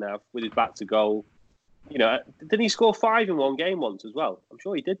Lukaku didn't have with his back to goal. Didn't he score 5 in one game once as well? I'm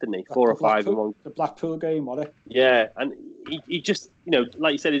sure he did, didn't he? 4 or 5 in one. The Blackpool game, wasn't it? Yeah, and he just,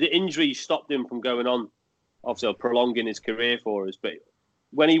 like you said, the injuries stopped him from going on, obviously prolonging his career for us. But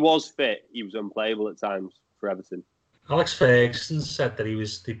when he was fit, he was unplayable at times for Everton. Alex Ferguson said that he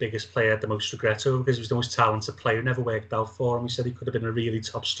was the biggest player, the most regret over, because he was the most talented player. It never worked out for him. He said he could have been a really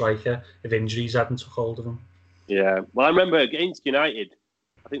top striker if injuries hadn't took hold of him. Yeah, well, I remember against United,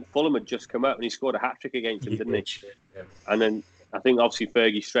 I think Fulham had just come up and he scored a hat-trick against him, didn't he? Yeah. And then I think obviously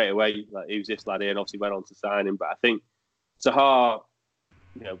Fergie straight away, like, who's this lad here, and obviously went on to sign him. But I think Sahar,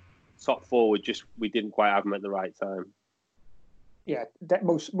 top forward, just we didn't quite have him at the right time. Yeah,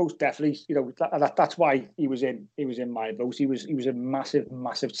 most definitely. That's why he was in my vote. He was a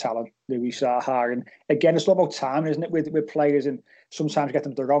massive talent, Louis Sahar. And again, it's all about time, isn't it? With players, and sometimes get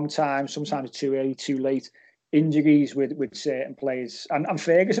them at the wrong time, sometimes too early, too late. Injuries with certain players, and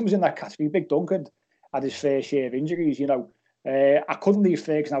Ferguson was in that category. Big Duncan had his fair share of injuries. I couldn't leave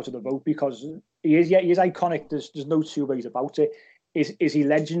Ferguson out of the vote because he is iconic. There's no two ways about it. Is he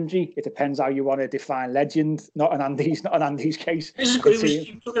legendary? It depends how you want to define legend. Not an Andy's case.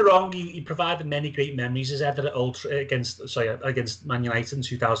 Don't get wrong. He provided many great memories as Everton against Man United in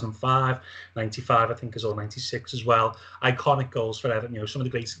 2005, 95, I think, as well, 96 as well. Iconic goals for Everton. Some of the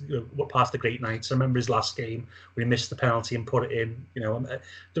great, past the great nights. I remember his last game where he missed the penalty and put it in. Don't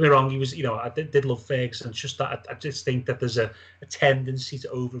get me wrong. He was, I did love Ferguson. It's just that I just think that there's a tendency to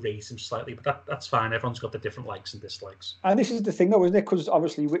overrate him slightly, but that's fine. Everyone's got the different likes and dislikes. And this is the thing, though, isn't it? Because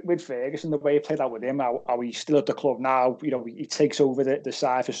obviously with Ferguson, the way he played out with him, how he's still at the club now, he takes over the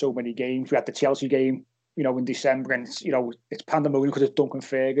side for so many games. We had the Chelsea game, in December, and it's pandemonium because it's Duncan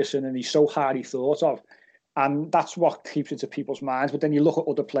Ferguson, and he's so highly thought of. And that's what keeps into people's minds. But then you look at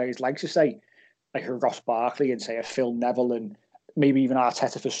other players, like a Ross Barkley and say a Phil Neville, and maybe even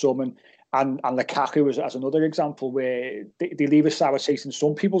Arteta for some, and Lukaku as another example, where they leave a sour taste in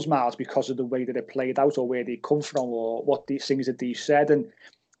some people's mouths because of the way that it played out, or where they come from, or what these things that they've said. And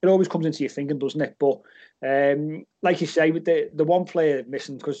it always comes into your thinking, doesn't it? But like you say, with the one player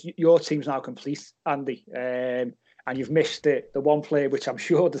missing, because your team's now complete, Andy, and you've missed the one player which I'm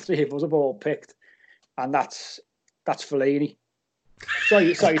sure the three of us have all picked, and that's Fellaini.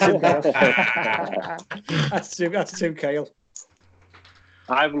 Sorry, Tim Cahill. That's Tim Cahill.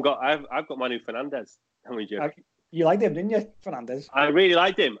 I've got Manu Fernandes. How many you? You liked him, didn't you, Fernandes? I really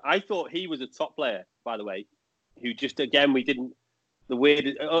liked him. I thought he was a top player, by the way. Who just, again, we didn't, the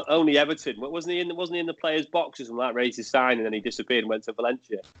weird, only Everton. Wasn't he in the players' boxes and that raised his sign, and then he disappeared and went to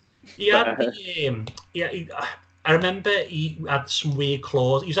Valencia? Yeah, I remember he had some weird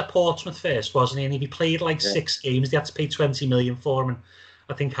clause. He was at Portsmouth first, wasn't he? And if he played 6 games, they had to pay 20 million for him. And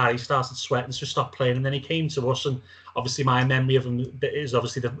I think Harry started sweating, so stopped playing, and then he came to us. And obviously, my memory of him is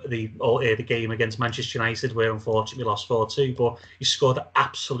obviously the game against Manchester United, where unfortunately we lost 4-2. But he scored an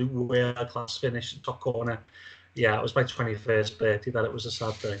absolute world-class finish, top corner. Yeah, it was my 21st birthday that it was a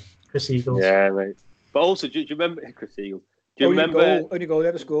sad day. Chris Eagles. Yeah, mate. But also, do you remember Chris Eagles? Do you remember? Only goal they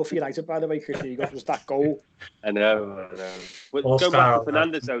ever scored for United, by the way, Chris Eagles, was that goal. I know. But going back to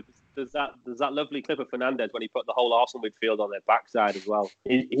Fernandes, though, there's that lovely clip of Fernandes when he put the whole Arsenal midfield on their backside as well.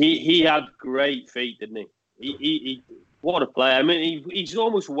 He had great feet, didn't he? He what a player. I mean, he's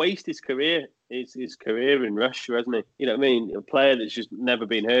almost wasted his career. His career in Russia, hasn't he? You know what I mean? A player that's just never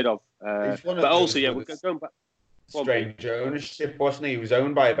been heard of. But also, yeah, we're going back. Strange ownership, wasn't he? He was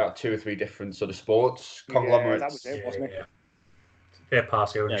owned by about 2 or 3 different sort of sports conglomerates. That was it, wasn't it? Third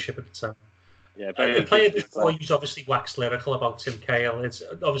party ownership at the time. Yeah, the player before he's obviously waxed lyrical about Tim Cahill. It's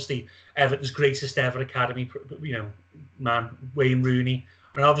obviously Everton's greatest ever academy, man, Wayne Rooney.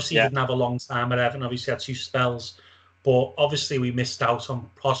 And obviously he didn't have a long time at Everton. Obviously had 2 spells, but obviously we missed out on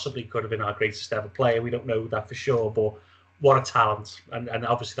possibly could have been our greatest ever player. We don't know that for sure, but what a talent! And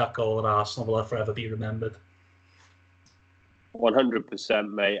obviously that goal at Arsenal will forever be remembered.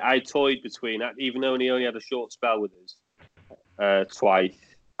 100%, mate. I toyed between, even though he only had a short spell with us twice.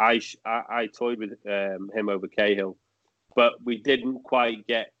 I toyed with him over Cahill, but we didn't quite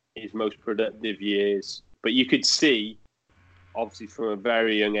get his most productive years. But you could see, obviously, from a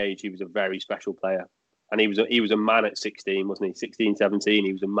very young age, he was a very special player, and he was a man at 16, wasn't he? 16, 17.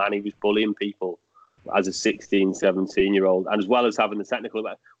 He was a man. He was bullying people as a 16, 17-year-old, and as well as having the technical.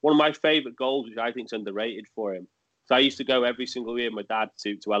 One of my favourite goals, which I think is underrated for him. So I used to go every single year with my dad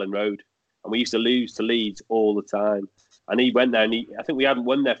to Ellen Road, and we used to lose to Leeds all the time. And he went there, and I think we hadn't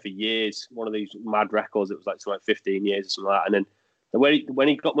won there for years. One of these mad records. It was like something like 15 years or something like that. And then when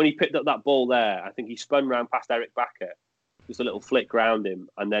he picked up that ball there, I think he spun round past Eric Bakker, just a little flick round him,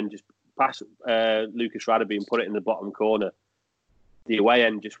 and then just past Lucas Radebe and put it in the bottom corner. The away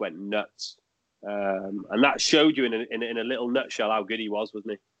end just went nuts, and that showed you in a little nutshell how good he was,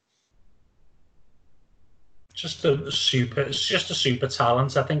 wasn't he? Just a super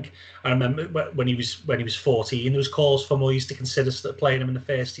talent. I think I remember when he was 14, there was calls for Moyes to consider playing him in the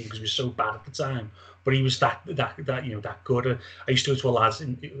first team because he was so bad at the time. But he was that good. I used to go to a lad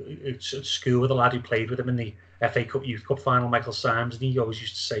at school with a lad who played with him in the FA Cup Youth Cup final, Michael Symes, and he always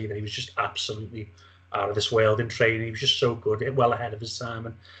used to say that he was just absolutely out of this world in training. He was just so good, well ahead of his time,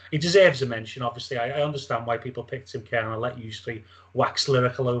 and he deserves a mention. Obviously, I understand why people picked him. Ken, I'll let you 3 wax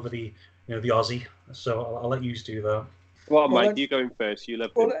lyrical over the Aussie. So I'll let you do that. Well, Mike, you going first. You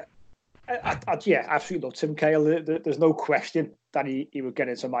love him. I absolutely love Tim Cahill. There's no question that he would get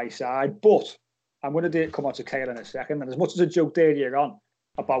into my side. But I'm going to come on to Cahill in a second. And as much as a joke earlier on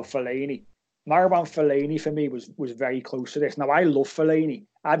about Fellaini, Marwan Fellaini for me was very close to this. Now, I love Fellaini.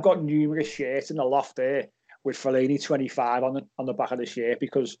 I've got numerous shirts in the loft there with Fellaini 25 on the back of the shirt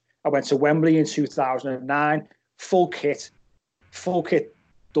because I went to Wembley in 2009, full kit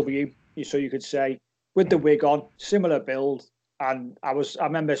W, so you could say, with the wig on, similar build. And I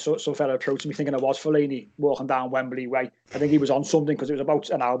remember some fella approaching me thinking I was Fellaini walking down Wembley Way. I think he was on something because it was about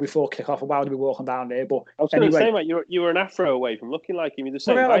an hour before kick-off, a while to be walking down there. But I was going to say, mate, you were an afro away from looking like him. You're the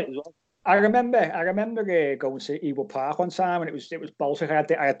same height as well. I remember going to Ewood Park one time, and it was Baltic.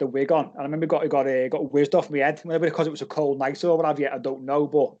 I had the wig on, and I remember got whizzed off my head. Maybe because it was a cold night or what have you. I don't know,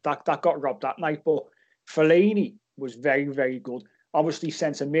 but that got robbed that night. But Fellaini was very, very good. Obviously,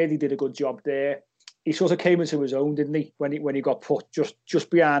 centre mid, he did a good job there. He sort of came into his own, didn't he? When he got put just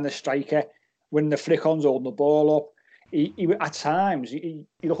behind the striker, when the flick-ons holding the ball up. He at times you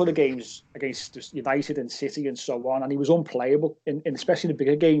look at the games against United and City and so on, and he was unplayable. In especially in the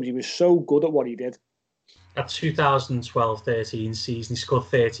bigger games, he was so good at what he did. That 2012-13 season, he scored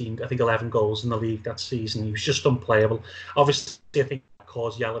 11 goals in the league that season. He was just unplayable. Obviously, I think that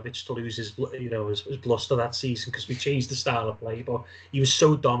caused Jelavic to lose his bluster that season because we changed the style of play. But he was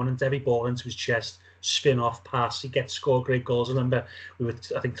so dominant, every ball into his chest, spin off pass. He scored great goals. I remember we were,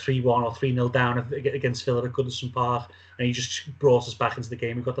 I think, 3-1 or 3-0 down against Villa at Goodison Park, and he just brought us back into the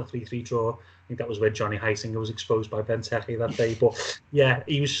game. We got the 3-3 draw. I think that was where Johnny Heisinger was exposed by Benteke that day. But yeah,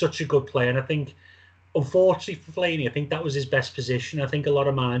 he was such a good player, and I think, unfortunately for Fellaini, I think that was his best position. I think a lot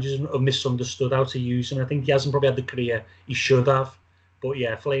of managers have misunderstood how to use him. I think he hasn't probably had the career he should have. But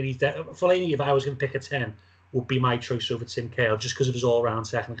yeah, Fellaini, if I was going to pick a 10, would be my choice over Tim Cahill, just because of his all-round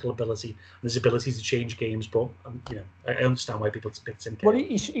technical ability and his ability to change games. But I understand why people pick Tim Cahill. Well,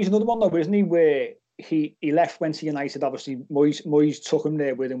 he's another one though, isn't he? Where he left, went to United. Obviously, Moyes took him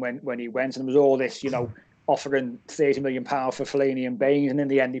there with him when he went, and there was all this, offering £30 million for Fellaini and Baines, and in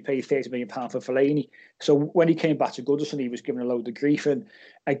the end he paid £30 million for Fellaini. So when he came back to Goodison, he was given a load of grief. And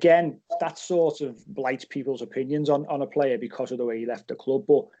again, that sort of blights people's opinions on a player because of the way he left the club.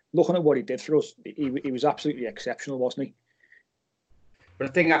 But looking at what he did for us, he was absolutely exceptional, wasn't he? But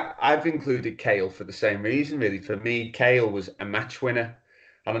I think I've included Cahill for the same reason, really. For me, Cahill was a match winner.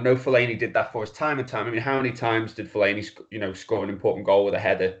 And I know Fellaini did that for us time and time. I mean, how many times did Fellaini, score an important goal with a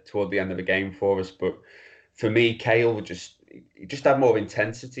header toward the end of the game for us? But for me, Cahill just had more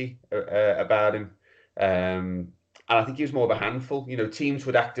intensity about him. And I think he was more of a handful. Teams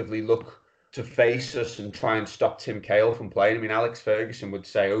would actively look to face us and try and stop Tim Cahill from playing. I mean, Alex Ferguson would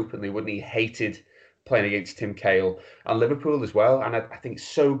say openly, wouldn't he, hated playing against Tim Cahill, and Liverpool as well. And I think it's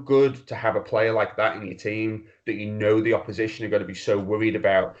so good to have a player like that in your team that the opposition are going to be so worried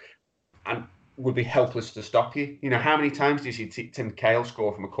about and would be helpless to stop you. How many times do you see Tim Cahill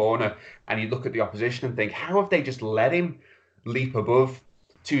score from a corner and you look at the opposition and think, how have they just let him leap above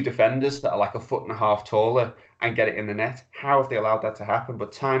two defenders that are like a foot and a half taller and get it in the net? How have they allowed that to happen?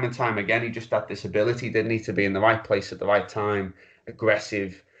 But time and time again, he just had this ability, didn't he, to be in the right place at the right time,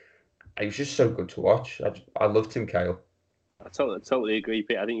 aggressive. He was just so good to watch. I loved Tim Cahill. I totally agree,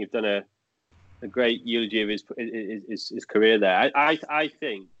 Pete. I think you've done a great eulogy of his career there. I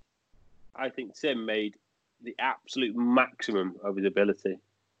think Tim made the absolute maximum of his ability.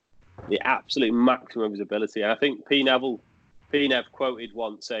 The absolute maximum of his ability. And I think Nev quoted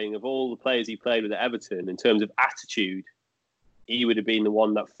once saying, of all the players he played with at Everton, in terms of attitude, he would have been the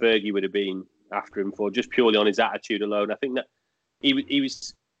one that Fergie would have been after him for, just purely on his attitude alone. I think that he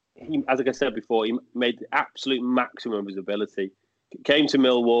was, as I said before, he made the absolute maximum of his ability. Came to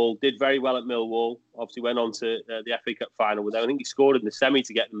Millwall, did very well at Millwall. Obviously went on to the FA Cup final with them. I think he scored in the semi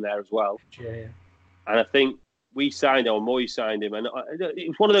to get them there as well. Yeah. And I think we signed him, or Moyes signed him. And it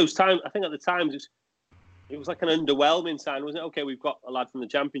was one of those times, I think at the times, it was like an underwhelming sign, wasn't it? Okay, we've got a lad from the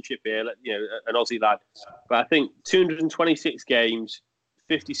Championship here, an Aussie lad. But I think 226 games,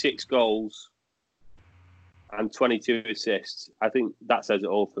 56 goals, and 22 assists. I think that says it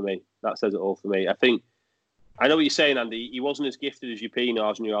all for me. I know what you're saying, Andy. He wasn't as gifted as your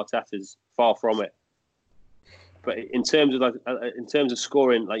Pinars and your Artetas. Far from it. But in terms of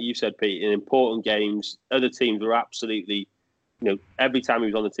scoring, like you said, Pete, in important games, other teams were absolutely, every time he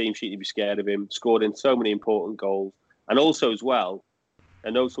was on the team sheet, you'd be scared of him. Scored in so many important goals, and also as well,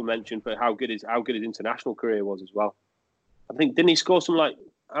 a notable mention for how good his international career was as well. I think, didn't he score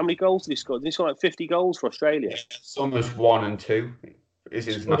how many goals did he score? Did he score like 50 goals for Australia? It's almost 1 and 2. Is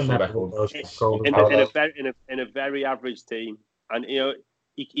his national record in a very average team, and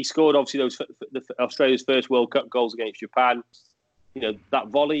he scored obviously Australia's first World Cup goals against Japan. That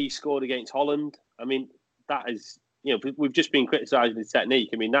volley he scored against Holland. I mean, that is we've just been criticising his technique.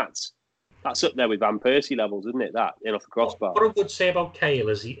 I mean, that's up there with Van Persie levels, isn't it? That off the crossbar. What I would say about Cahill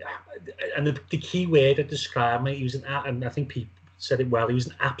is the key word to describe him, and I think Pete said it well. He was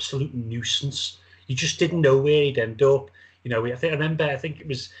an absolute nuisance. You just didn't know where he'd end up. I think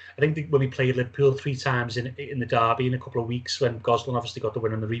when we played Liverpool 3 times in the derby in a couple of weeks when Gosling obviously got the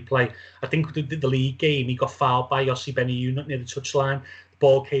win on the replay. I think the league game, he got fouled by Yossi Benayoun near the touchline. The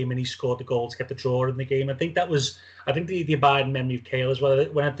ball came and he scored the goal to get the draw in the game. I think the abiding memory of Cahill as well.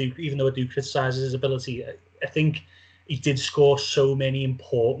 Even though I do criticise his ability, I think he did score so many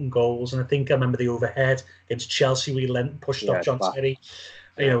important goals. And I remember the overhead against Chelsea where he pushed off John Terry.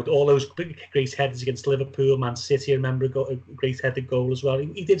 All those great headers against Liverpool, Man City. I remember a great headed goal as well.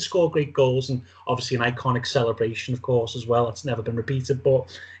 He did score great goals, and obviously an iconic celebration, of course, as well. That's never been repeated.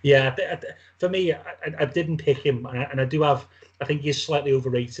 But yeah, for me, I didn't pick him, and I do have. I think he's slightly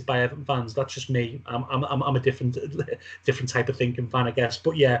overrated by Everton fans. That's just me. I'm a different type of thinking fan, I guess.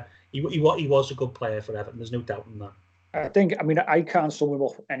 But yeah, he was a good player for Everton. There's no doubt in that. I can't sum him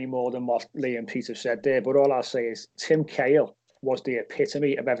up any more than what Lee and Peter said there. But all I'll say is Tim Cahill was the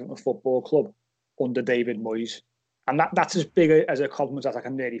epitome of Everton Football Club under David Moyes. And that's as big as a compliment as I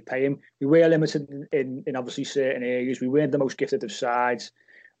can really pay him. We were limited in obviously certain areas. We weren't the most gifted of sides.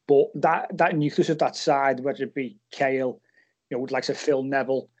 But that nucleus of that side, whether it be Cahill, with like Phil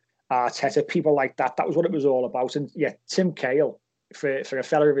Neville, Arteta, people like that was what it was all about. And yeah, Tim Cahill, for a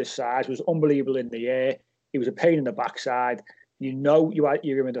fella of his size, was unbelievable in the air. He was a pain in the backside. You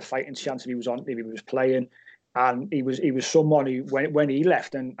were in the fighting chance if he was playing. And he was someone who, when he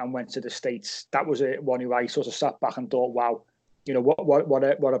left and went to the States, that was one who I sort of sat back and thought, wow,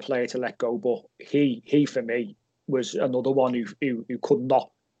 what a player to let go. But he for me was another one who could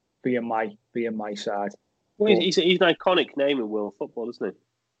not be in my side. Well, he's an iconic name in world football, isn't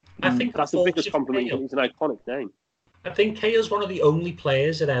he? I think that's the biggest compliment. He's an iconic name. I think Cale's one of the only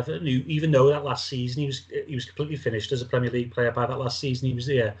players at Everton who, even though that last season he was completely finished as a Premier League player by that last season he was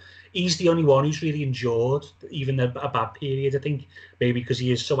there, he's the only one who's really endured even a bad period. I think maybe because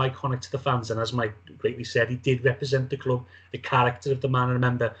he is so iconic to the fans, and as Mike greatly said, he did represent the club, the character of the man. I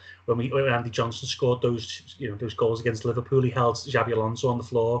remember when Andy Johnson scored those goals against Liverpool, he held Xabi Alonso on the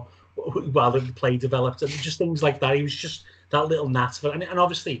floor while the play developed, and just things like that. He was just that little gnat of it, and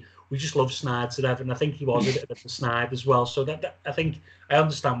obviously. We just love Snides at Everton. I think he was a bit of a Snide as well. So that I think I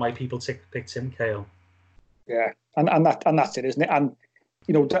understand why people picked him, Kale. Yeah, and that's it, isn't it? And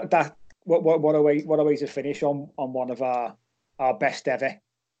you know that what a way to finish on one of our best ever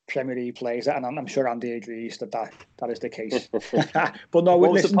Premier League players, and I'm sure Andy agrees that is the case. But no,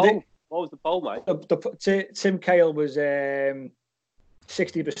 what was the poll, mate? Tim Cahill was 60%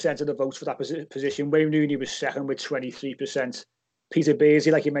 of the votes for that position. Wayne Rooney was second with 23%. Peter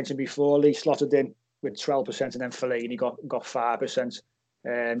Beardsley, like you mentioned before, Lee slotted in with 12%, and then Fellaini got 5%.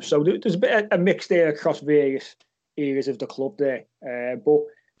 So there's a bit a mix there across various areas of the club there. But you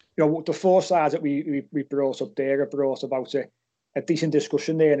know, the four sides that we brought up there have brought about a decent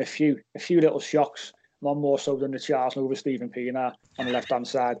discussion there, and a few little shocks. None more so than the Charles over Stephen Pienaar on the left hand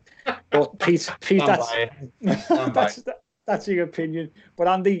side. But Pete, that's your opinion. But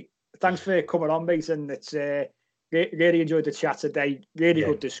Andy, thanks for coming on, mate, and it's. Really enjoyed the chat today. Really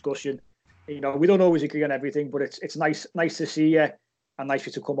good discussion. You know, we don't always agree on everything, but it's nice to see you and nice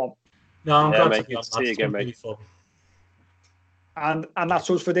for you to come on. No, I'm glad to see you again, mate. And that's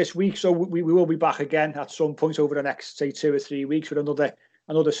us for this week. So we will be back again at some point over the next, say, 2 or 3 weeks with another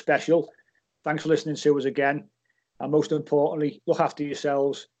special. Thanks for listening to us again. And most importantly, look after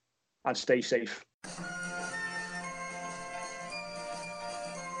yourselves and stay safe.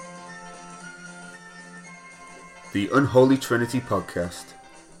 The Unholy Trinity Podcast.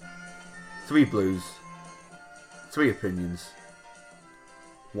 3 Blues, 3 Opinions,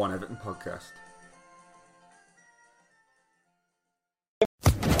 1 Everton Podcast.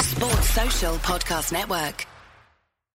 Sports Social Podcast Network.